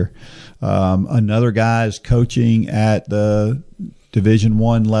past year. Another guy is coaching at the Division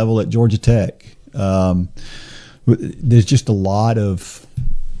I level at Georgia Tech. There's just a lot of...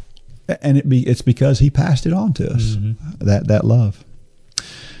 And it's because he passed it on to us, that love.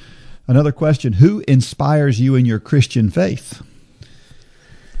 Another question, who inspires you in your Christian faith?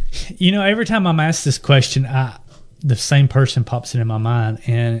 Every time I'm asked this question, the same person pops into my mind.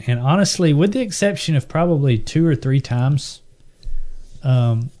 And honestly, with the exception of probably 2 or 3 times,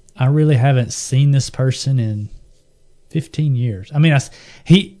 I really haven't seen this person in 15 years.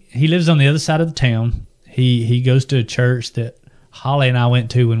 He lives on the other side of the town. He goes to a church that Holly and I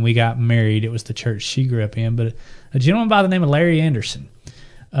went to when we got married. It was the church she grew up in, but a gentleman by the name of Larry Anderson.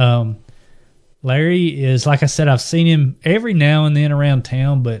 Larry is, like I said, I've seen him every now and then around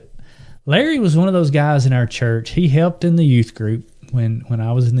town, but Larry was one of those guys in our church. He helped in the youth group when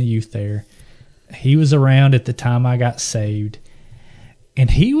I was in the youth there. he was around at the time I got saved. And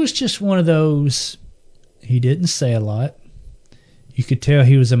he was just one of those, he didn't say a lot. You could tell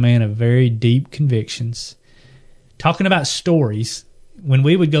he was a man of very deep convictions. Talking about stories, when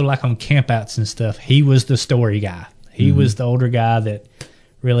we would go like on campouts and stuff, he was the story guy. He was the older guy that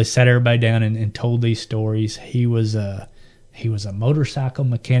really sat everybody down and told these stories. He was a motorcycle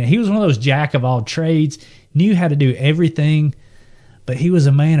mechanic. He was one of those jack of all trades, knew how to do everything, but he was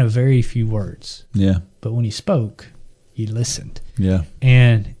a man of very few words. Yeah. But when he spoke, you listened. Yeah.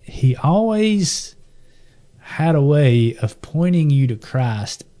 And he always had a way of pointing you to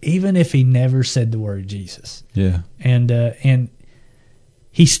Christ, even if he never said the word Jesus. Yeah. And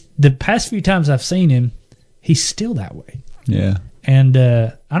he's, the past few times I've seen him, he's still that way. Yeah. And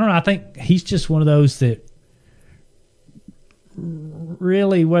I don't know, I think he's just one of those that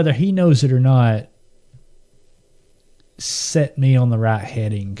really, whether he knows it or not, set me on the right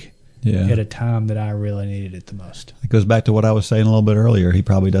heading at a time that I really needed it the most. It goes back to what I was saying a little bit earlier. He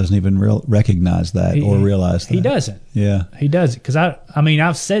probably doesn't even recognize that or realize that. He doesn't. Yeah. He doesn't. Because I mean,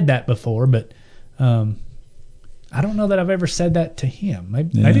 I've said that before, but I don't know that I've ever said that to him.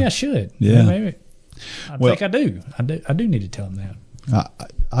 Maybe I should. Yeah. Maybe. I think I do. I do need to tell him that.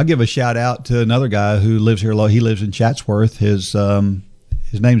 I'll give a shout out to another guy who lives here. He lives in Chatsworth. His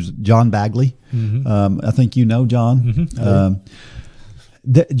name's John Bagley. I think you know John.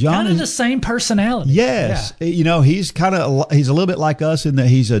 John kind of the same personality. Yes. Yeah. You know, he's a little bit like us in that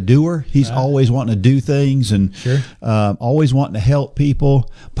he's a doer. He's always wanting to do things and always wanting to help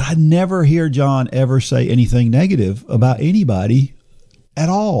people. But I never hear John ever say anything negative about anybody at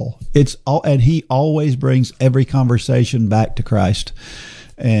all. And he always brings every conversation back to Christ.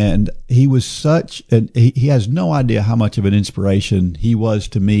 And he was he has no idea how much of an inspiration he was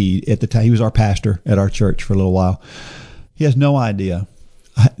to me at the time. He was our pastor at our church for a little while. He has no idea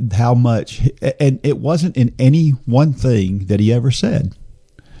how much, and it wasn't in any one thing that he ever said.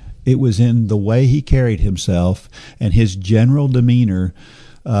 It was in the way he carried himself, and his general demeanor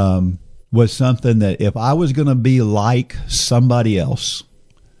was something that if I was going to be like somebody else,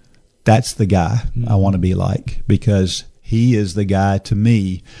 that's the guy I want to be like, because he is the guy to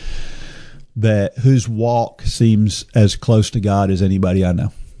me whose walk seems as close to God as anybody I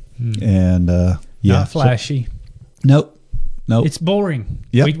know. And not flashy. Nope. It's boring.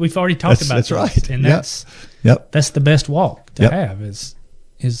 Yep. We've already talked about that's this, right. and that's the best walk to have. Is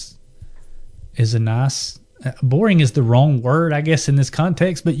a nice. Boring is the wrong word, I guess, in this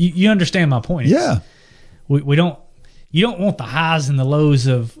context, but you understand my point. We don't. You don't want the highs and the lows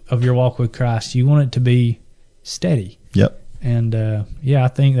of your walk with Christ. You want it to be steady. Yep. And I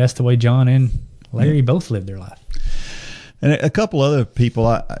think that's the way John and Larry both lived their life. And a couple other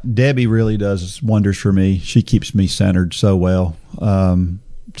people, Debbie really does wonders for me. She keeps me centered so well.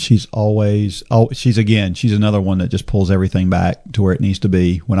 She's always, she's another one that just pulls everything back to where it needs to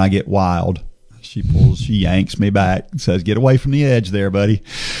be. When I get wild, she yanks me back and says, "Get away from the edge there, buddy."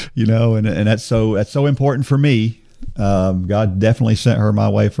 You know, and that's so important for me. God definitely sent her my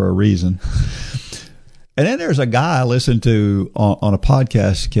way for a reason. And then there's a guy I listen to on a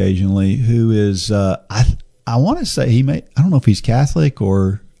podcast occasionally who is, I want to say I don't know if he's Catholic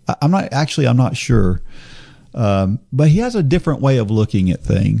or I'm not sure. But he has a different way of looking at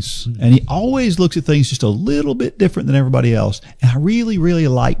things, and he always looks at things just a little bit different than everybody else. And I really, really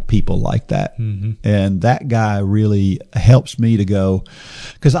like people like that. And that guy really helps me to go,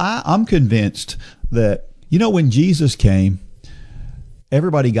 because I'm convinced that, when Jesus came,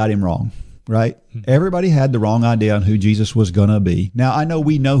 everybody got him wrong. Right? Everybody had the wrong idea on who Jesus was going to be. Now, I know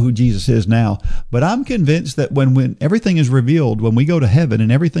we know who Jesus is now, but I'm convinced that when everything is revealed, when we go to heaven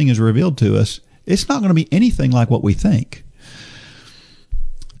and everything is revealed to us, it's not going to be anything like what we think.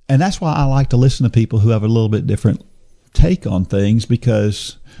 And that's why I like to listen to people who have a little bit different take on things,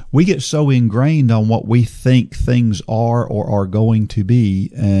 because we get so ingrained on what we think things are or are going to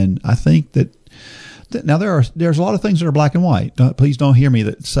be. And I think that now there's a lot of things that are black and white. Please don't hear me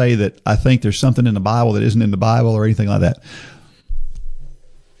say that I think there's something in the Bible that isn't in the Bible or anything like that.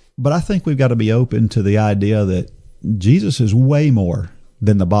 But I think we've got to be open to the idea that Jesus is way more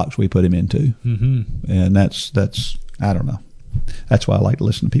than the box we put him into. And that's I don't know. That's why I like to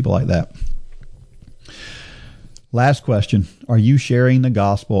listen to people like that. Last question. Are you sharing the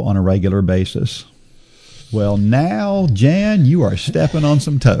gospel on a regular basis? Well, now, Jan, you are stepping on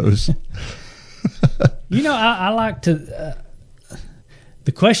some toes. I like to.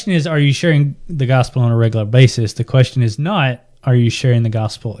 The question is, are you sharing the gospel on a regular basis? The question is not, are you sharing the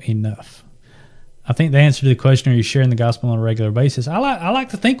gospel enough? I think the answer to the question, are you sharing the gospel on a regular basis? I like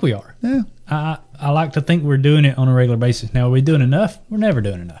to think we are. Yeah. I like to think we're doing it on a regular basis. Now, are we doing enough? We're never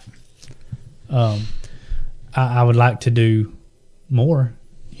doing enough. I would like to do more.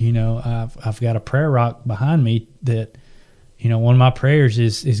 You know, I've got a prayer rock behind me that, you know, one of my prayers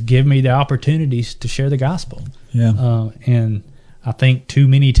is give me the opportunities to share the gospel. Yeah. And I think too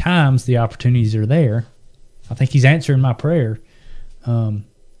many times the opportunities are there. I think he's answering my prayer.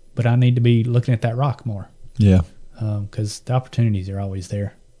 But I need to be looking at that rock more. Yeah. Because the opportunities are always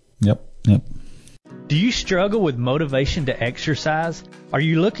there. Yep. Yep. Do you struggle with motivation to exercise? Are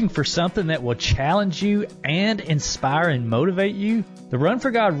you looking for something that will challenge you and inspire and motivate you? The Run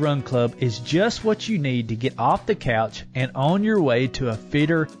for God Run Club is just what you need to get off the couch and on your way to a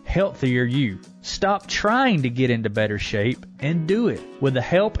fitter, healthier you. Stop trying to get into better shape and do it with the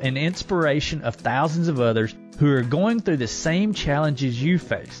help and inspiration of thousands of others who are going through the same challenges you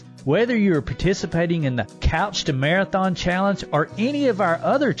face. Whether you are participating in the Couch to Marathon Challenge or any of our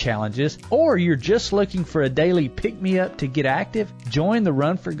other challenges, or you're just looking for a daily pick-me-up to get active, join the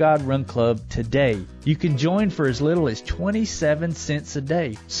Run for God Run Club today. You can join for as little as 27 cents a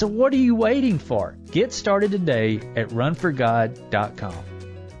day. So what are you waiting for? Get started today at runforgod.com.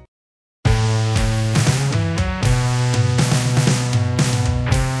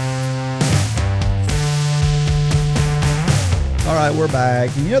 All right, we're back.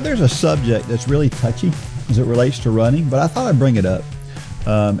 And you know, there's a subject that's really touchy as it relates to running, but I thought I'd bring it up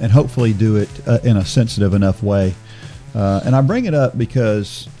and hopefully do it in a sensitive enough way. And I bring it up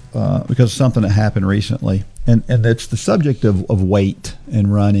because of something that happened recently, and it's the subject of weight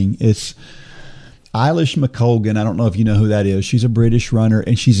and running. It's Eilish McColgan. I don't know if you know who that is. She's a British runner,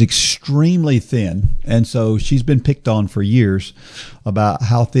 and she's extremely thin. And so she's been picked on for years about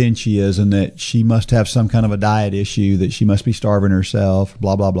how thin she is and that she must have some kind of a diet issue, that she must be starving herself,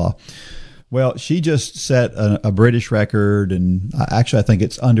 blah, blah, blah. Well, she just set a British record, and actually I think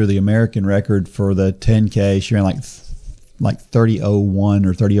it's under the American record for the 10K. She ran like 30:01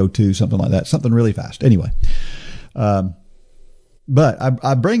 or 30:02, something like that, something really fast. Anyway, but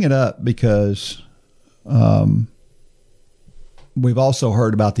I bring it up because we've also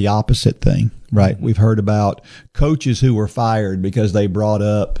heard about the opposite thing, right? We've heard about coaches who were fired because they brought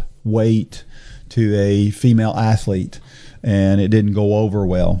up weight to a female athlete and it didn't go over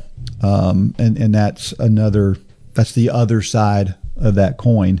well. And that's the other side of that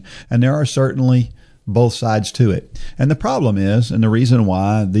coin. And there are certainly both sides to it. And the problem is, and the reason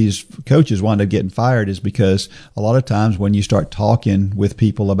why these coaches wind up getting fired is because a lot of times when you start talking with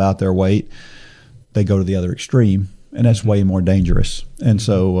people about their weight, they go to the other extreme, and that's way more dangerous. And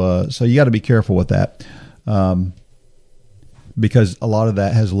so you got to be careful with that, because a lot of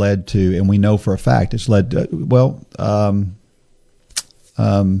that has led to, and we know for a fact it's led to,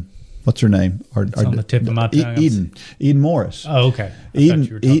 what's her name? It's on the tip of my tongue. Eden Morris. Oh, okay. I thought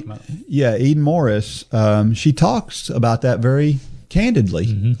you were talking about. Yeah, Eden Morris. She talks about that very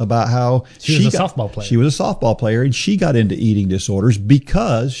candidly, about how she was a softball player. She was a softball player, and she got into eating disorders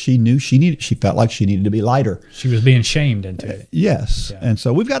because she knew she felt like she needed to be lighter. She was being shamed into it. Yes. Yeah. And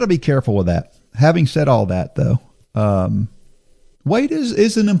so we've got to be careful with that. Having said all that, though, weight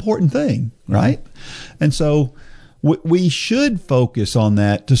is an important thing, right? And so we should focus on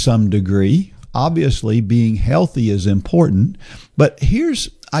that to some degree. Obviously, being healthy is important, but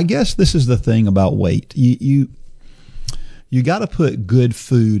I guess this is the thing about weight. You got to put good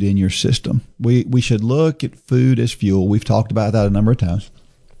food in your system. We should look at food as fuel. We've talked about that a number of times.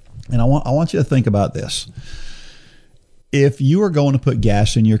 And I want you to think about this. If you are going to put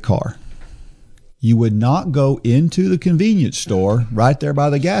gas in your car, you would not go into the convenience store right there by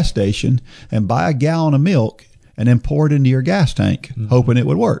the gas station and buy a gallon of milk and then pour it into your gas tank, hoping it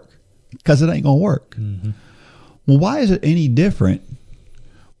would work, because it ain't going to work. Well, why is it any different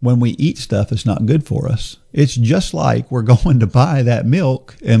when we eat stuff that's not good for us? It's just like we're going to buy that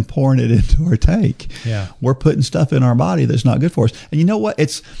milk and pouring it into our tank. Yeah. We're putting stuff in our body that's not good for us. And you know what?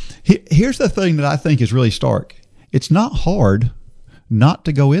 Here's the thing that I think is really stark. It's not hard not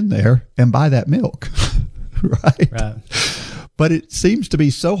to go in there and buy that milk, right? But it seems to be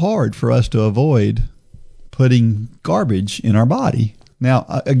so hard for us to avoid putting garbage in our body. Now,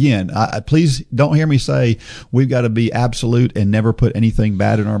 again, please don't hear me say we've got to be absolute and never put anything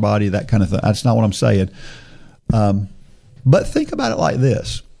bad in our body, that kind of thing. That's not what I'm saying. But think about it like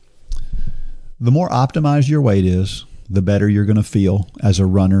this. The more optimized your weight is, the better you're going to feel as a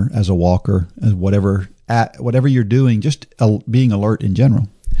runner, as a walker, as whatever you're doing, just being alert in general.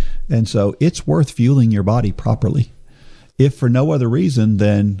 And so it's worth fueling your body properly, if for no other reason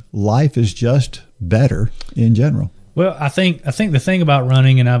than life is just better in general. Well, I think the thing about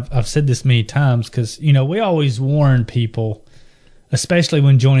running, and I've said this many times, because we always warn people, especially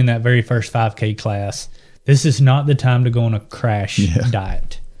when joining that very first 5K class, this is not the time to go on a crash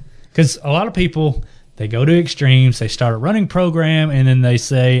diet. Because a lot of people, they go to extremes, they start a running program, and then they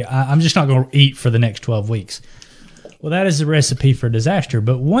say, I'm just not going to eat for the next 12 weeks. Well, that is a recipe for disaster.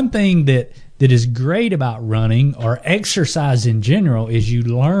 But one thing that is great about running or exercise in general is you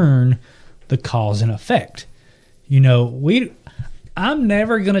learn the cause and effect. I'm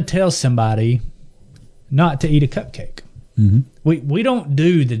never going to tell somebody not to eat a cupcake. Mm-hmm. We don't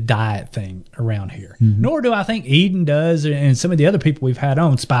do the diet thing around here. Mm-hmm. Nor do I think Eden does, and some of the other people we've had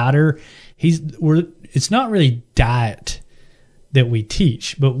on, Spider. It's not really diet that we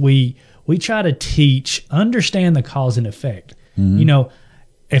teach, but we try to teach, understand the cause and effect. Mm-hmm.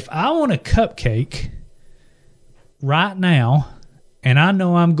 If I want a cupcake right now, and I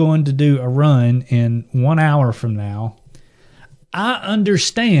know I'm going to do a run in 1 hour from now, I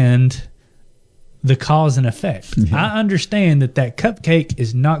understand the cause and effect. Yeah. I understand that cupcake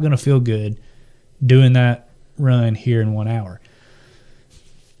is not going to feel good doing that run here in 1 hour.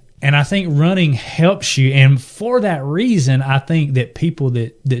 And I think running helps you. And for that reason, I think that people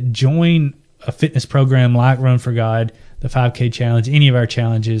that join a fitness program like Run for God, the 5K challenge, any of our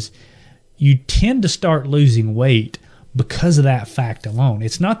challenges, you tend to start losing weight because of that fact alone.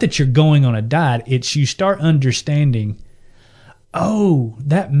 It's not that you're going on a diet. It's you start understanding, oh,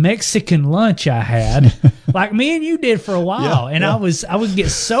 that Mexican lunch I had, like me and you did for a while. Yeah, and yeah. I would get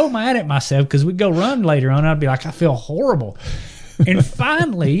so mad at myself because we'd go run later on. And I'd be like, I feel horrible. And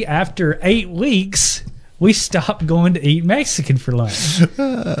finally, after 8 weeks, we stopped going to eat Mexican for lunch.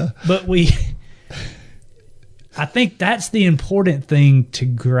 But I think that's the important thing to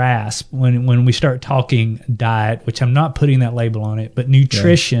grasp when we start talking diet, which I'm not putting that label on it, but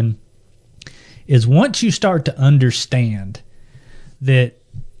nutrition is once you start to understand that,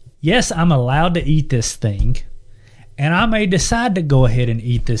 yes, I'm allowed to eat this thing, and I may decide to go ahead and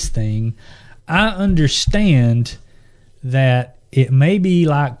eat this thing, I understand that it may be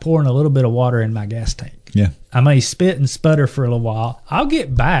like pouring a little bit of water in my gas tank. Yeah. I may spit and sputter for a little while. I'll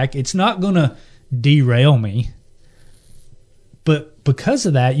get back. It's not going to derail me. But because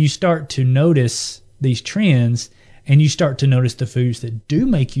of that, you start to notice these trends, and you start to notice the foods that do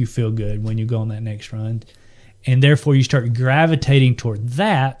make you feel good when you go on that next run. And therefore, you start gravitating toward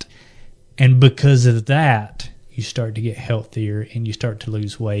that. And because of that, you start to get healthier and you start to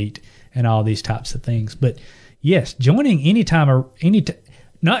lose weight and all these types of things. But yes, joining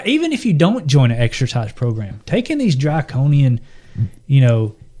not even if you don't join an exercise program, taking these draconian,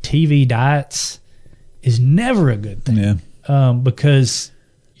 TV diets is never a good thing. Yeah. Because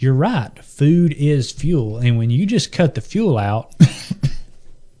you're right, food is fuel, and when you just cut the fuel out,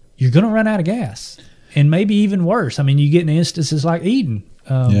 you're going to run out of gas, and maybe even worse. I mean, you get in instances like Eden,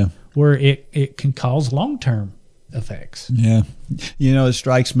 where it can cause long-term effects. Yeah, it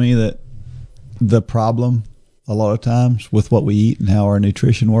strikes me that the problem a lot of times with what we eat and how our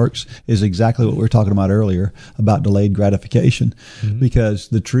nutrition works is exactly what we were talking about earlier about delayed gratification. Mm-hmm. Because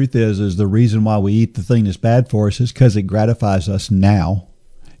the truth is the reason why we eat the thing that's bad for us is because it gratifies us now.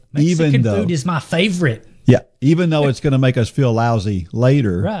 Mexican food is my favorite. Yeah, even though it's going to make us feel lousy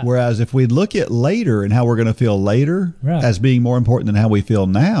later. Right. Whereas if we look at later and how we're going to feel later as being more important than how we feel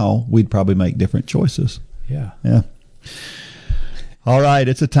now, we'd probably make different choices. Yeah. Yeah. All right,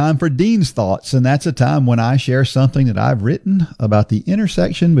 it's a time for Dean's Thoughts, and that's a time when I share something that I've written about the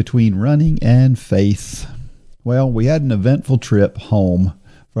intersection between running and faith. Well, we had an eventful trip home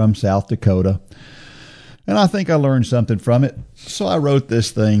from South Dakota, and I think I learned something from it. So I wrote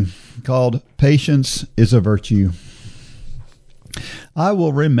this thing called Patience is a Virtue. I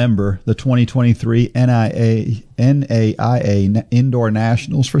will remember the 2023 NAIA Indoor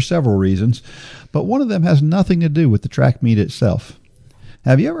Nationals for several reasons, but one of them has nothing to do with the track meet itself.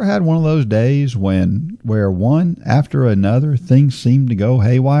 Have you ever had one of those days where one after another things seem to go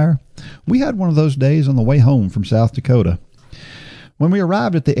haywire? We had one of those days on the way home from South Dakota. When we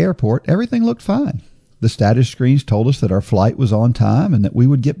arrived at the airport, everything looked fine. The status screens told us that our flight was on time and that we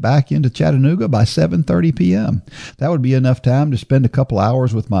would get back into Chattanooga by 7:30 p.m. That would be enough time to spend a couple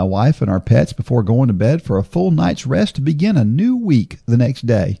hours with my wife and our pets before going to bed for a full night's rest to begin a new week the next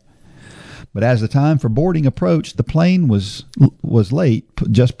day. But as the time for boarding approached, the plane was late,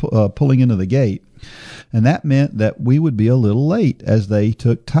 just pulling into the gate. And that meant that we would be a little late as they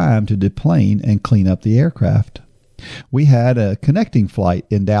took time to deplane and clean up the aircraft. We had a connecting flight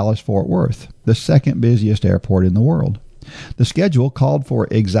in Dallas-Fort Worth, the second busiest airport in the world. The schedule called for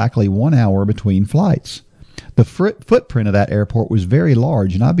exactly 1 hour between flights. The footprint of that airport was very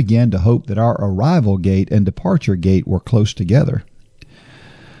large, and I began to hope that our arrival gate and departure gate were close together.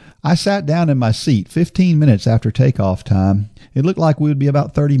 I sat down in my seat 15 minutes after takeoff time. It looked like we would be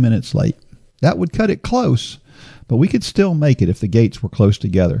about 30 minutes late. That would cut it close, but we could still make it if the gates were close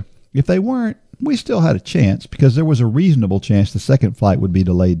together. If they weren't, we still had a chance because there was a reasonable chance the second flight would be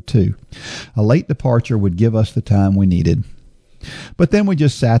delayed too. A late departure would give us the time we needed. But then we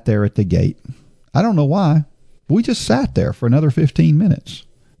just sat there at the gate. I don't know why. We just sat there for another 15 minutes.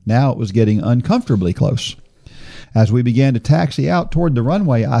 Now it was getting uncomfortably close. As we began to taxi out toward the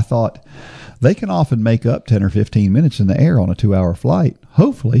runway, I thought, they can often make up 10 or 15 minutes in the air on a 2-hour flight.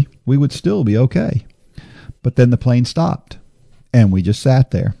 Hopefully, we would still be okay. But then the plane stopped, and we just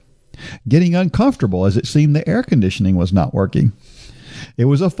sat there, getting uncomfortable as it seemed the air conditioning was not working. It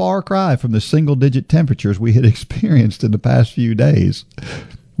was a far cry from the single-digit temperatures we had experienced in the past few days.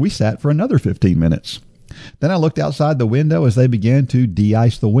 We sat for another 15 minutes. Then I looked outside the window as they began to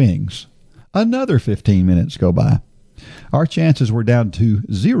de-ice the wings. Another 15 minutes go by. Our chances were down to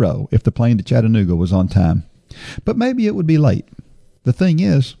 0 if the plane to Chattanooga was on time. But maybe it would be late. The thing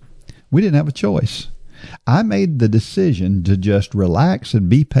is, we didn't have a choice. I made the decision to just relax and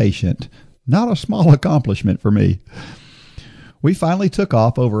be patient. Not a small accomplishment for me. We finally took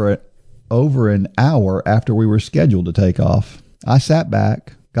off over an hour after we were scheduled to take off. I sat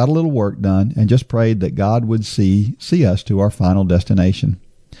back, got a little work done, and just prayed that God would see us to our final destination.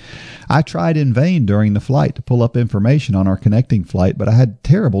 I tried in vain during the flight to pull up information on our connecting flight, but I had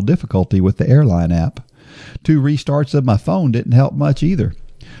terrible difficulty with the airline app. 2 restarts of my phone didn't help much either.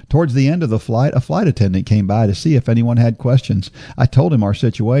 Towards the end of the flight, a flight attendant came by to see if anyone had questions. I told him our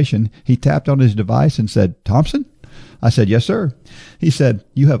situation. He tapped on his device and said, "Thompson?" I said, "Yes, sir." He said,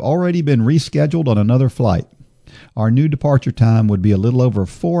 "You have already been rescheduled on another flight." Our new departure time would be a little over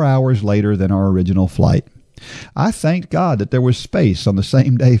 4 hours later than our original flight. I thanked God that there was space on the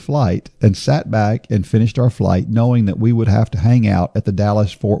same day flight and sat back and finished our flight knowing that we would have to hang out at the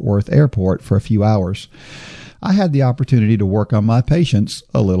Dallas-Fort Worth airport for a few hours. I had the opportunity to work on my patience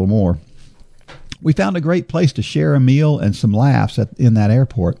a little more. We found a great place to share a meal and some laughs in that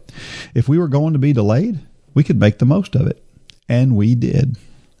airport. If we were going to be delayed, we could make the most of it. And we did.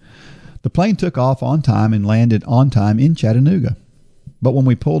 The plane took off on time and landed on time in Chattanooga. But when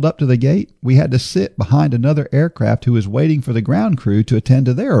we pulled up to the gate, we had to sit behind another aircraft who was waiting for the ground crew to attend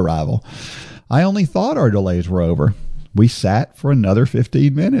to their arrival. I only thought our delays were over. We sat for another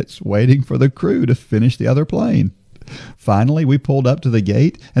 15 minutes waiting for the crew to finish the other plane. Finally, we pulled up to the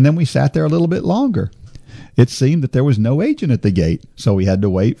gate, and then we sat there a little bit longer. It seemed that there was no agent at the gate, so we had to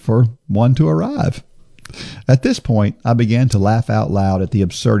wait for one to arrive. At this point, I began to laugh out loud at the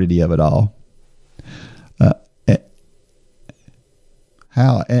absurdity of it all.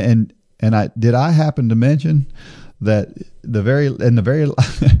 Did I happen to mention that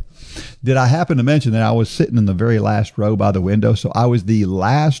did I happen to mention that I was sitting in the very last row by the window? So I was the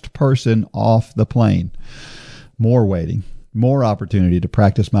last person off the plane. More waiting, more opportunity to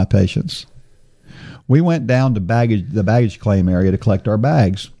practice my patience. We went down to the baggage claim area to collect our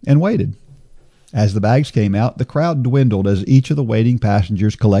bags and waited. As the bags came out, the crowd dwindled as each of the waiting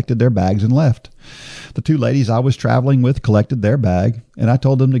passengers collected their bags and left. The 2 ladies I was traveling with collected their bag, and I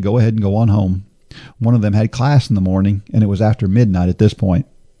told them to go ahead and go on home. One of them had class in the morning, and it was after midnight at this point.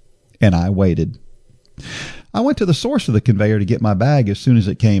 And I waited. I went to the source of the conveyor to get my bag as soon as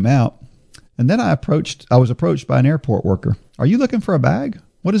it came out, and then I was approached by an airport worker. "Are you looking for a bag?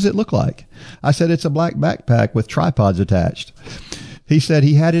 What does it look like?" I said, "It's a black backpack with tripods attached." He said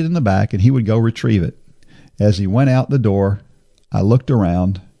he had it in the back and he would go retrieve it. As he went out the door, I looked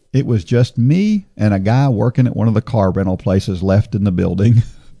around. It was just me and a guy working at one of the car rental places left in the building.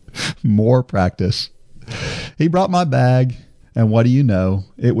 More practice. He brought my bag, and what do you know?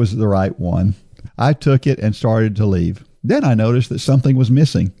 It was the right one. I took it and started to leave. Then I noticed that something was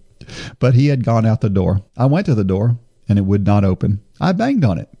missing, but he had gone out the door. I went to the door, and it would not open. I banged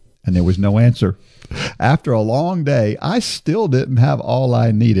on it, and there was no answer. After a long day, I still didn't have all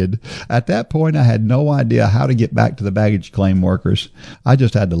I needed. At that point, I had no idea how to get back to the baggage claim workers. I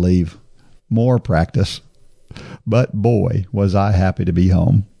just had to leave. More practice. But boy, was I happy to be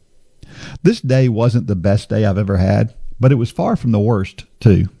home. This day wasn't the best day I've ever had, but it was far from the worst,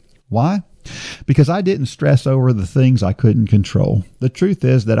 too. Why? Because I didn't stress over the things I couldn't control. The truth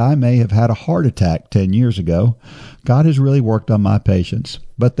is that I may have had a heart attack 10 years ago. God has really worked on my patience,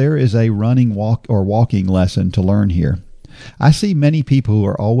 but there is a walking lesson to learn here. I see many people who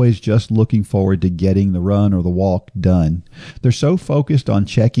are always just looking forward to getting the run or the walk done. They're so focused on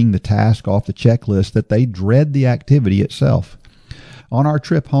checking the task off the checklist that they dread the activity itself. On our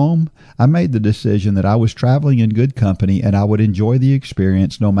trip home, I made the decision that I was traveling in good company and I would enjoy the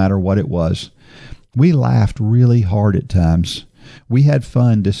experience no matter what it was. We laughed really hard at times. We had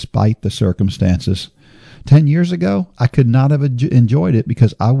fun despite the circumstances. 10 years ago, I could not have enjoyed it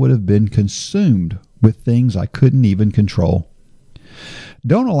because I would have been consumed with things I couldn't even control.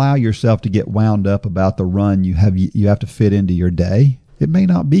 Don't allow yourself to get wound up about the run you have to fit into your day. It may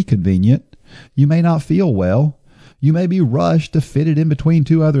not be convenient. You may not feel well. You may be rushed to fit it in between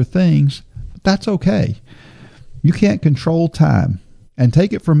two other things, but that's okay. You can't control time. And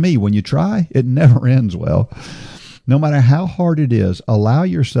take it from me, when you try, it never ends well. No matter how hard it is, allow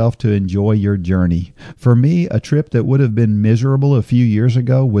yourself to enjoy your journey. For me, a trip that would have been miserable a few years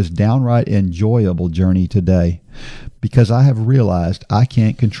ago was downright enjoyable journey today, because I have realized I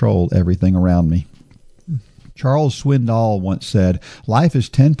can't control everything around me. Charles Swindoll once said, "Life is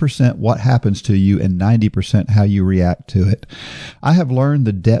 10% what happens to you and 90% how you react to it." I have learned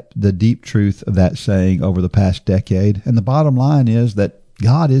the deep truth of that saying over the past decade, and the bottom line is that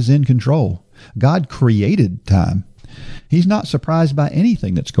God is in control. God created time. He's not surprised by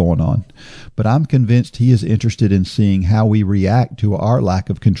anything that's going on, but I'm convinced he is interested in seeing how we react to our lack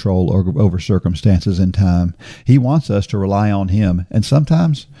of control over circumstances and time. He wants us to rely on him, and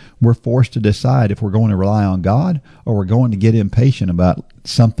sometimes we're forced to decide if we're going to rely on God or we're going to get impatient about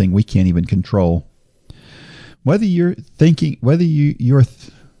something we can't even control. Whether you're thinking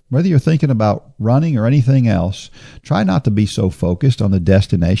about running or anything else, try not to be so focused on the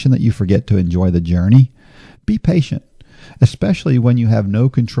destination that you forget to enjoy the journey. Be patient, especially when you have no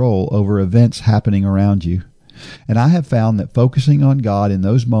control over events happening around you. And I have found that focusing on God in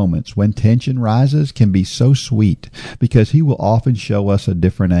those moments when tension rises can be so sweet, because he will often show us a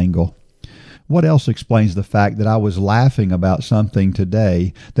different angle. What else explains the fact that I was laughing about something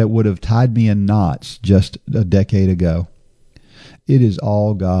today that would have tied me in knots just a decade ago? It is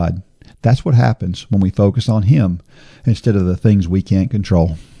all God. That's what happens when we focus on him instead of the things we can't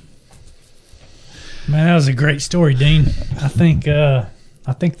control. Man, that was a great story, Dean. I think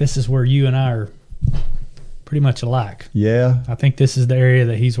this is where you and I are pretty much alike. Yeah. I think this is the area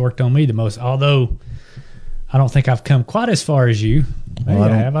that he's worked on me the most, although I don't think I've come quite as far as you. Maybe I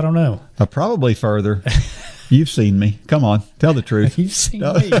have. I don't know. Probably further. You've seen me. Come on. Tell the truth. You've seen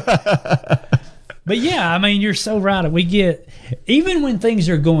me. But yeah, I mean, you're so right. Even when things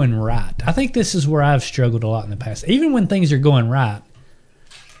are going right, I think this is where I've struggled a lot in the past. Even when things are going right,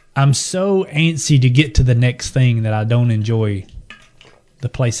 I'm so antsy to get to the next thing that I don't enjoy the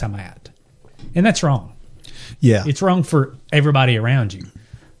place I'm at. And that's wrong. Yeah. It's wrong for everybody around you.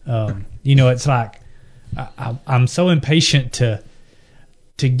 It's like I'm so impatient to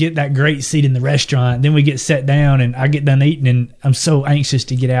get that great seat in the restaurant. Then we get sat down and I get done eating and I'm so anxious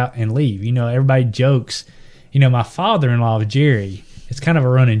to get out and leave. Everybody jokes. My father-in-law, Jerry, it's kind of a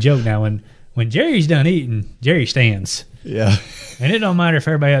running joke now. When Jerry's done eating, Jerry stands. Yeah. And it don't matter if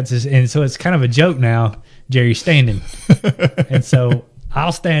everybody else is. And so it's kind of a joke now, Jerry's standing. And so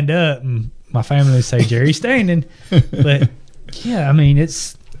I'll stand up and my family will say, Jerry's standing. But yeah, I mean,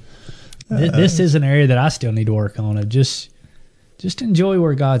 this is an area that I still need to work on, of just enjoy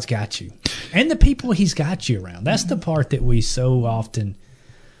where God's got you and the people he's got you around. That's the part that we so often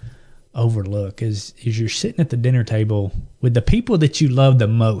overlook is you're sitting at the dinner table with the people that you love the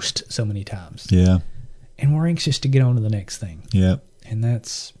most so many times. Yeah. And we're anxious to get on to the next thing. Yeah. And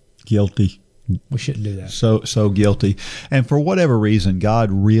that's guilty. We shouldn't do that. So guilty. And for whatever reason, God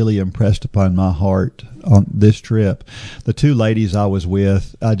really impressed upon my heart on this trip. The two ladies I was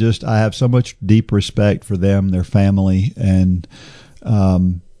with, I have so much deep respect for them, their family, and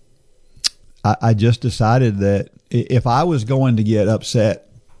I just decided that if I was going to get upset,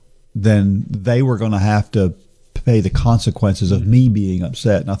 then they were going to have to pay the consequences of me being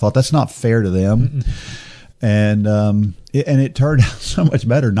upset. And I thought that's not fair to them. And it turned out so much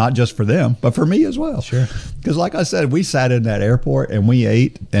better, not just for them, but for me as well. Sure. Because like I said, we sat in that airport and we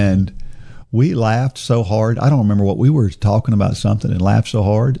ate and we laughed so hard. I don't remember what we were talking about, something, and laughed so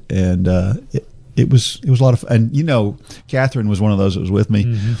hard. And it was a lot of fun. And Catherine was one of those that was with me.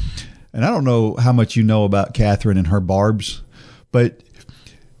 Mm-hmm. And I don't know how much you know about Catherine and her barbs, but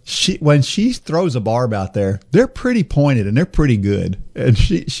when she throws a barb out there, they're pretty pointed and they're pretty good. And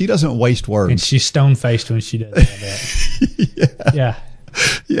she doesn't waste words. And she's stone-faced when she does that. Yeah.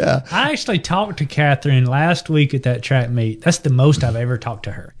 Yeah. I actually talked to Catherine last week at that track meet. That's the most I've ever talked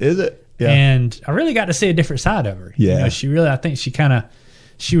to her. Is it? Yeah. And I really got to see a different side of her. Yeah. I think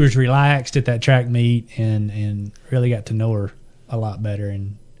she was relaxed at that track meet and really got to know her a lot better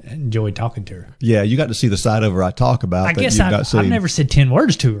and enjoyed talking to her. Yeah, you got to see the side of her I talk about. I guess I've never said 10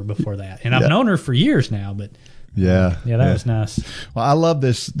 words to her before that, and I've known her for years now. But that was nice. Well, I love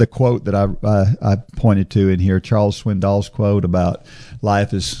the quote that I pointed to in here. Charles Swindoll's quote about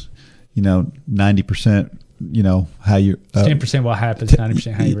life is, 90%. How you 10% what happens,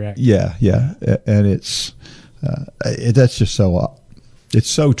 90% how you react. Yeah, and it's that's just so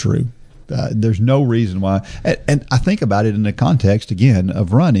it's so true. There's no reason why. And I think about it in the context, again,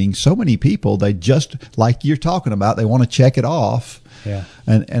 of running. So many people, they just, like you're talking about, they want to check it off. Yeah.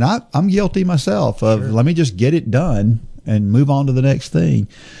 And I'm guilty myself of, let me just get it done and move on to the next thing.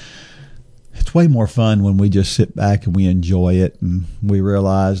 It's way more fun when we just sit back and we enjoy it and we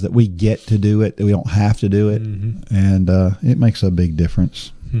realize that we get to do it, that we don't have to do it. Mm-hmm. And it makes a big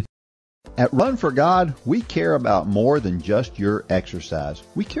difference. At Run for God, we care about more than just your exercise.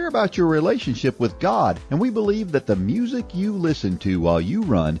 We care about your relationship with God, and we believe that the music you listen to while you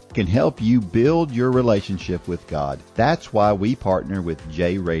run can help you build your relationship with God. That's why we partner with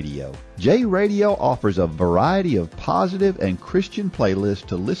J Radio. J Radio offers a variety of positive and Christian playlists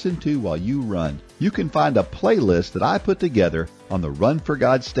to listen to while you run. You can find a playlist that I put together on the Run for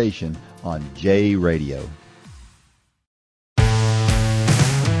God station on J Radio.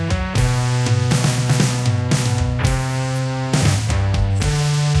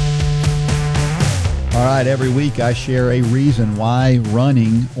 All right, every week I share a reason why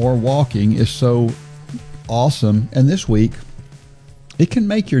running or walking is so awesome. And this week, it can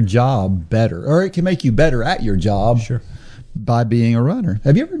make your job better, or it can make you better at your job by being a runner.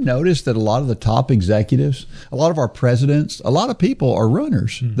 Have you ever noticed that a lot of the top executives, a lot of our presidents, a lot of people are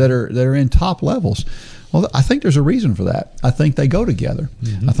runners that are in top levels? Well, I think there's a reason for that. I think they go together.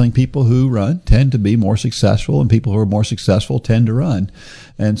 Mm-hmm. I think people who run tend to be more successful, and people who are more successful tend to run.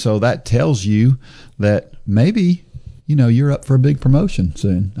 And so that tells you that maybe, you're up for a big promotion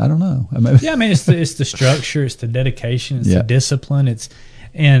soon. I don't know. It's the structure, it's the dedication, it's the discipline.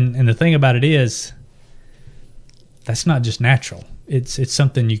 And the thing about it is, that's not just natural. It's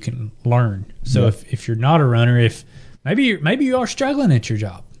something you can learn. So if you're not a runner, if maybe you are struggling at your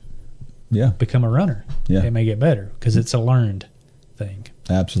job, become a runner. It may get better because it's a learned thing.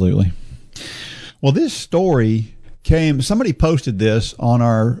 Absolutely. Well, this story somebody posted this on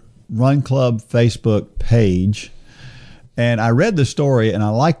our Run Club Facebook page, and I read the story and I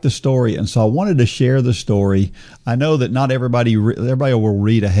liked the story, and so I wanted to share the story. I know that not everybody will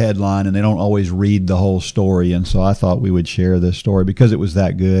read a headline and they don't always read the whole story, and so I thought we would share this story because it was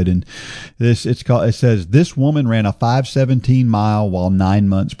that good. And it says, this woman ran a 5:17 mile while 9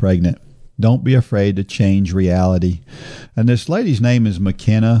 months pregnant. Don't be afraid to change reality. And this lady's name is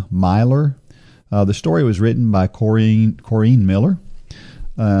McKenna Myler. The story was written by Corrine Miller,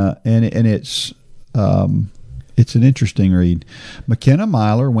 and it's an interesting read. McKenna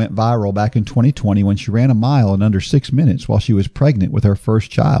Myler went viral back in 2020 when she ran a mile in under 6 minutes while she was pregnant with her first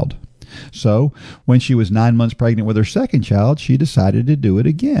child. So when she was 9 months pregnant with her second child, she decided to do it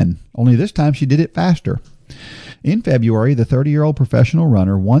again. Only this time she did it faster. In February, the 30-year-old professional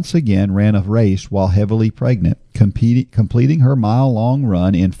runner once again ran a race while heavily pregnant, completing her mile-long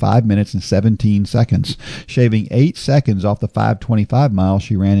run in 5 minutes and 17 seconds, shaving 8 seconds off the 5:25 mile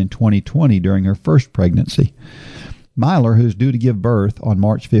she ran in 2020 during her first pregnancy. Myler, who's due to give birth on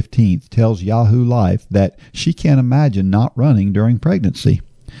March 15th, tells Yahoo Life that she can't imagine not running during pregnancy.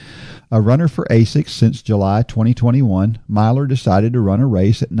 A runner for ASICS since July 2021, Myler decided to run a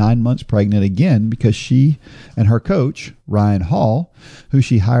race at 9 months pregnant again because she and her coach, Ryan Hall, who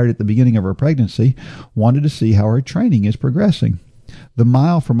she hired at the beginning of her pregnancy, wanted to see how her training is progressing. The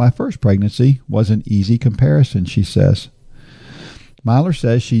mile for my first pregnancy was an easy comparison, she says. Myler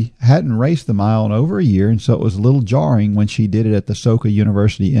says she hadn't raced the mile in over a year, and so it was a little jarring when she did it at the Soka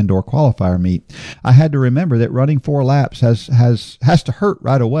University indoor qualifier meet. I had to remember that running 4 laps has to hurt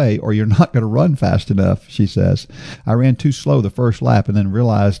right away, or you're not going to run fast enough, she says. I ran too slow the first lap and then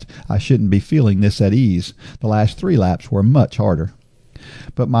realized I shouldn't be feeling this at ease. The last 3 laps were much harder.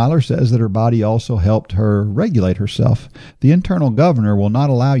 But Myler says that her body also helped her regulate herself. The internal governor will not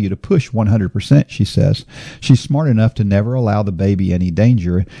allow you to push 100%, she says. She's smart enough to never allow the baby any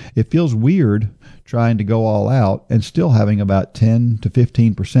danger. It feels weird trying to go all out and still having about 10 to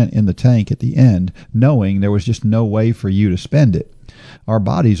 15% in the tank at the end, knowing there was just no way for you to spend it. Our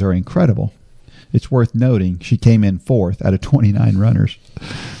bodies are incredible. It's worth noting she came in 4th out of 29 runners.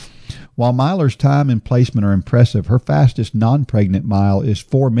 While Myler's time and placement are impressive, her fastest non-pregnant mile is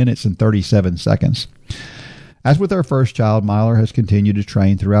 4 minutes and 37 seconds. As with her first child, Myler has continued to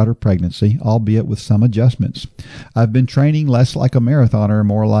train throughout her pregnancy, albeit with some adjustments. I've been training less like a marathoner,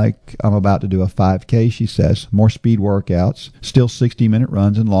 more like I'm about to do a 5K, she says. More speed workouts, still 60-minute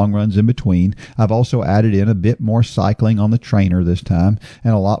runs and long runs in between. I've also added in a bit more cycling on the trainer this time,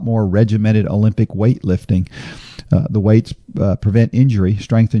 and a lot more regimented Olympic weightlifting. The weights prevent injury,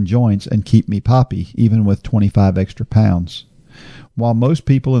 strengthen joints, and keep me poppy, even with 25 extra pounds. While most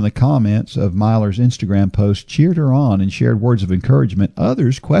people in the comments of Myler's Instagram post cheered her on and shared words of encouragement,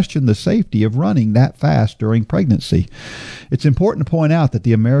 others questioned the safety of running that fast during pregnancy. It's important to point out that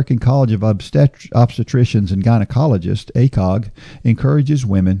the American College of Obstetricians and Gynecologists, ACOG, encourages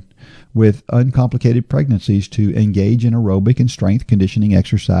women with uncomplicated pregnancies to engage in aerobic and strength conditioning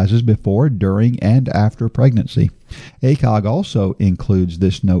exercises before, during, and after pregnancy. ACOG also includes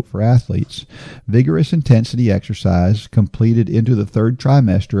this note for athletes. Vigorous intensity exercise completed into the third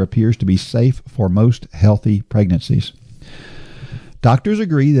trimester appears to be safe for most healthy pregnancies. Doctors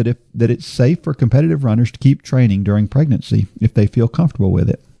agree that it's safe for competitive runners to keep training during pregnancy if they feel comfortable with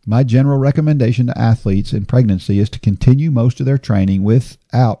it. My general recommendation to athletes in pregnancy is to continue most of their training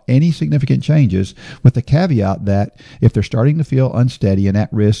without any significant changes, with the caveat that if they're starting to feel unsteady and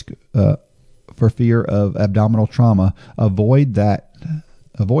at risk for fear of abdominal trauma, avoid that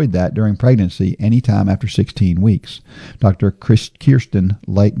during pregnancy anytime after 16 weeks. Dr. Kirsten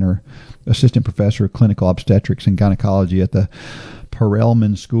Leitner, assistant professor of clinical obstetrics and gynecology at the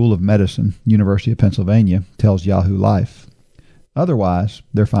Perelman School of Medicine, University of Pennsylvania, tells Yahoo Life. Otherwise,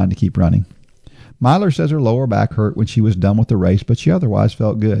 they're fine to keep running. Myler says her lower back hurt when she was done with the race, but she otherwise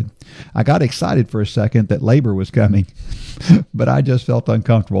felt good. I got excited for a second that labor was coming, but I just felt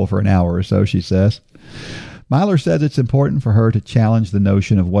uncomfortable for an hour or so, she says. Myler says it's important for her to challenge the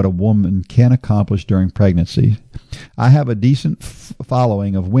notion of what a woman can accomplish during pregnancy. I have a decent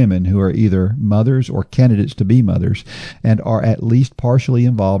following of women who are either mothers or candidates to be mothers and are at least partially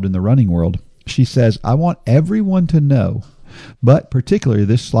involved in the running world. She says, I want everyone to know, but particularly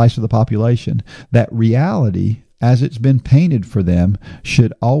this slice of the population, that reality as it's been painted for them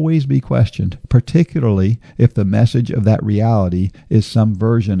should always be questioned, particularly if the message of that reality is some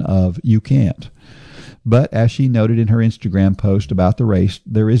version of "you can't." But as she noted in her Instagram post about the race,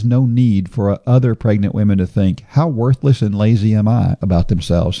 there is no need for other pregnant women to think, how worthless and lazy am I, about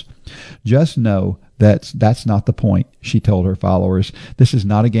themselves. Just know that's not the point, she told her followers. This is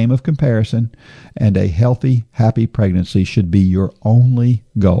not a game of comparison, and a healthy, happy pregnancy should be your only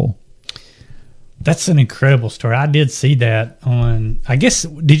goal. That's an incredible story. I did see that on, I guess,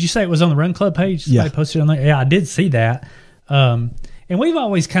 did you say it was on the Run Club page? Somebody posted it on there? Yeah, I did see that. And we've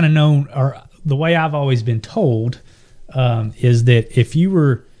always kind of known, or the way I've always been told is that if you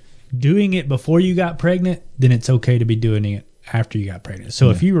were doing it before you got pregnant, then it's okay to be doing it after you got pregnant. So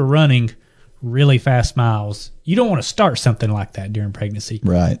if you were running really fast miles, you don't want to start something like that during pregnancy.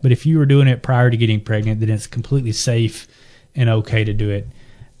 Right. But if you were doing it prior to getting pregnant, then it's completely safe and okay to do it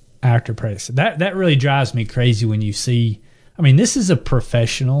after pregnancy. That really drives me crazy when you see, I mean, this is a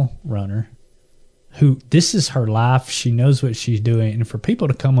professional runner who, this is her life. She knows what she's doing. And for people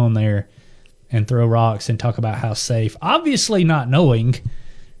to come on there and throw rocks and talk about how safe, obviously not knowing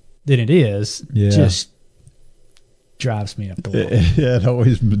that it is, just drives me up the wall. It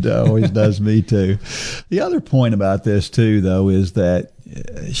always does me too. The other point about this too, though, is that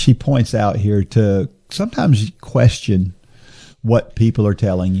she points out here to sometimes question what people are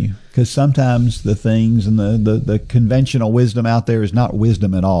telling you, because sometimes the things and the conventional wisdom out there is not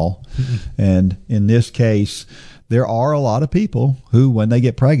wisdom at all. And in this case, there are a lot of people who, when they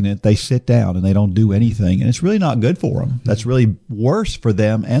get pregnant, they sit down and they don't do anything. And it's really not good for them. That's really worse for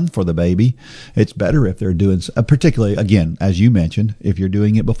them and for the baby. It's better if they're doing, particularly, again, as you mentioned, if you're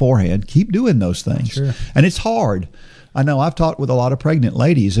doing it beforehand, keep doing those things. Sure. And it's hard. I know I've talked with a lot of pregnant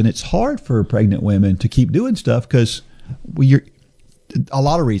ladies, and it's hard for pregnant women to keep doing stuff because you're, a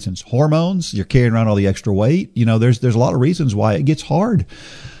lot of reasons. Hormones, you're carrying around all the extra weight. You know, there's a lot of reasons why it gets hard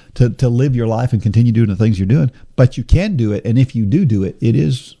to live your life and continue doing the things you're doing. But you can do it, and if you do it, it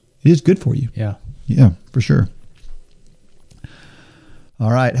is good for you. Yeah, for sure.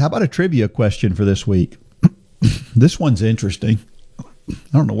 All right, how about a trivia question for this week? This one's interesting. I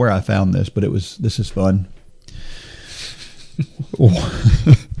don't know where I found this, but this is fun.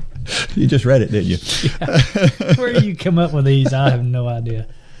 You just read it, didn't you? Yeah. Where do you come up with these? I have no idea.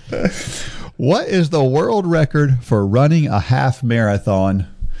 What is the world record for running a half marathon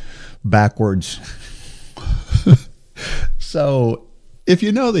backwards? So if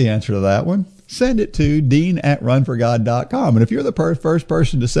you know the answer to that one, send it to dean@runforgod.com. And if you're the first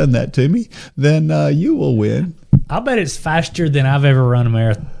person to send that to me, then you will win. I'll bet it's faster than I've ever run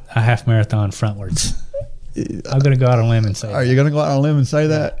a half marathon frontwards. I'm going to go out on a limb and say Are you going to go out on a limb and say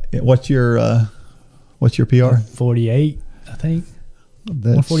that? What's your PR? 48, I think.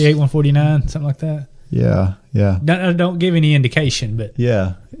 148, 149, something like that. Yeah. Don't give any indication, but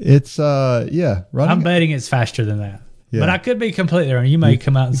yeah, it's running. I'm betting it's faster than that. Yeah. But I could be completely wrong. You may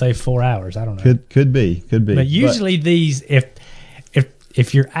come out and say 4 hours. I don't know. Could be. But usually these,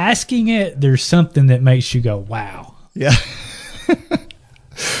 if you're asking it, there's something that makes you go, wow. Yeah.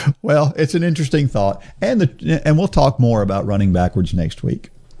 Well, it's an interesting thought, and we'll talk more about running backwards next week.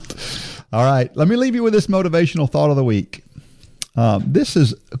 All right, let me leave you with this motivational thought of the week. This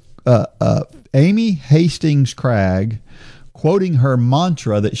is Amy Hastings Cragg quoting her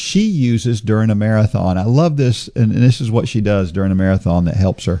mantra that she uses during a marathon. I love this, and this is what she does during a marathon that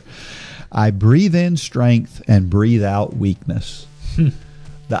helps her. I breathe in strength and breathe out weakness.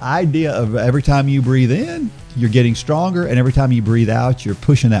 The idea of every time you breathe in, you're getting stronger, and every time you breathe out, you're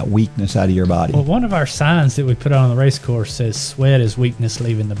pushing that weakness out of your body. Well, one of our signs that we put on the race course says sweat is weakness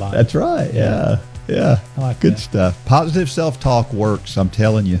leaving the body. That's right. Yeah. I like Good that. stuff. Positive self-talk works. I'm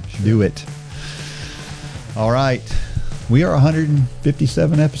telling you. Do it. All right. We are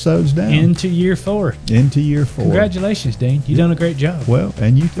 157 episodes down. Into year 4. Into year 4. Congratulations, Dean. You've done a great job. Well,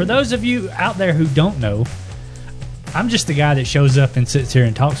 and you For those of you out there who don't know, I'm just the guy that shows up and sits here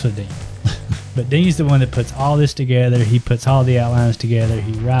and talks with Dean. But Dean's the one that puts all this together. He puts all the outlines together.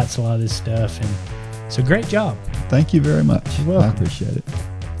 He writes a lot of this stuff. And so great job. Thank you very much. You're welcome. I appreciate it.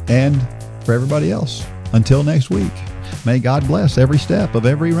 And for everybody else, until next week, may God bless every step of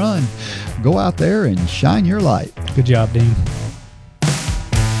every run. Go out there and shine your light. Good job, Dean.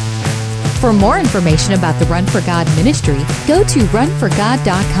 For more information about the Run for God ministry, go to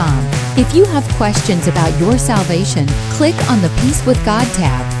runforgod.com. If you have questions about your salvation, click on the Peace with God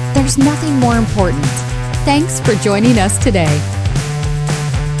tab. There's nothing more important. Thanks for joining us today.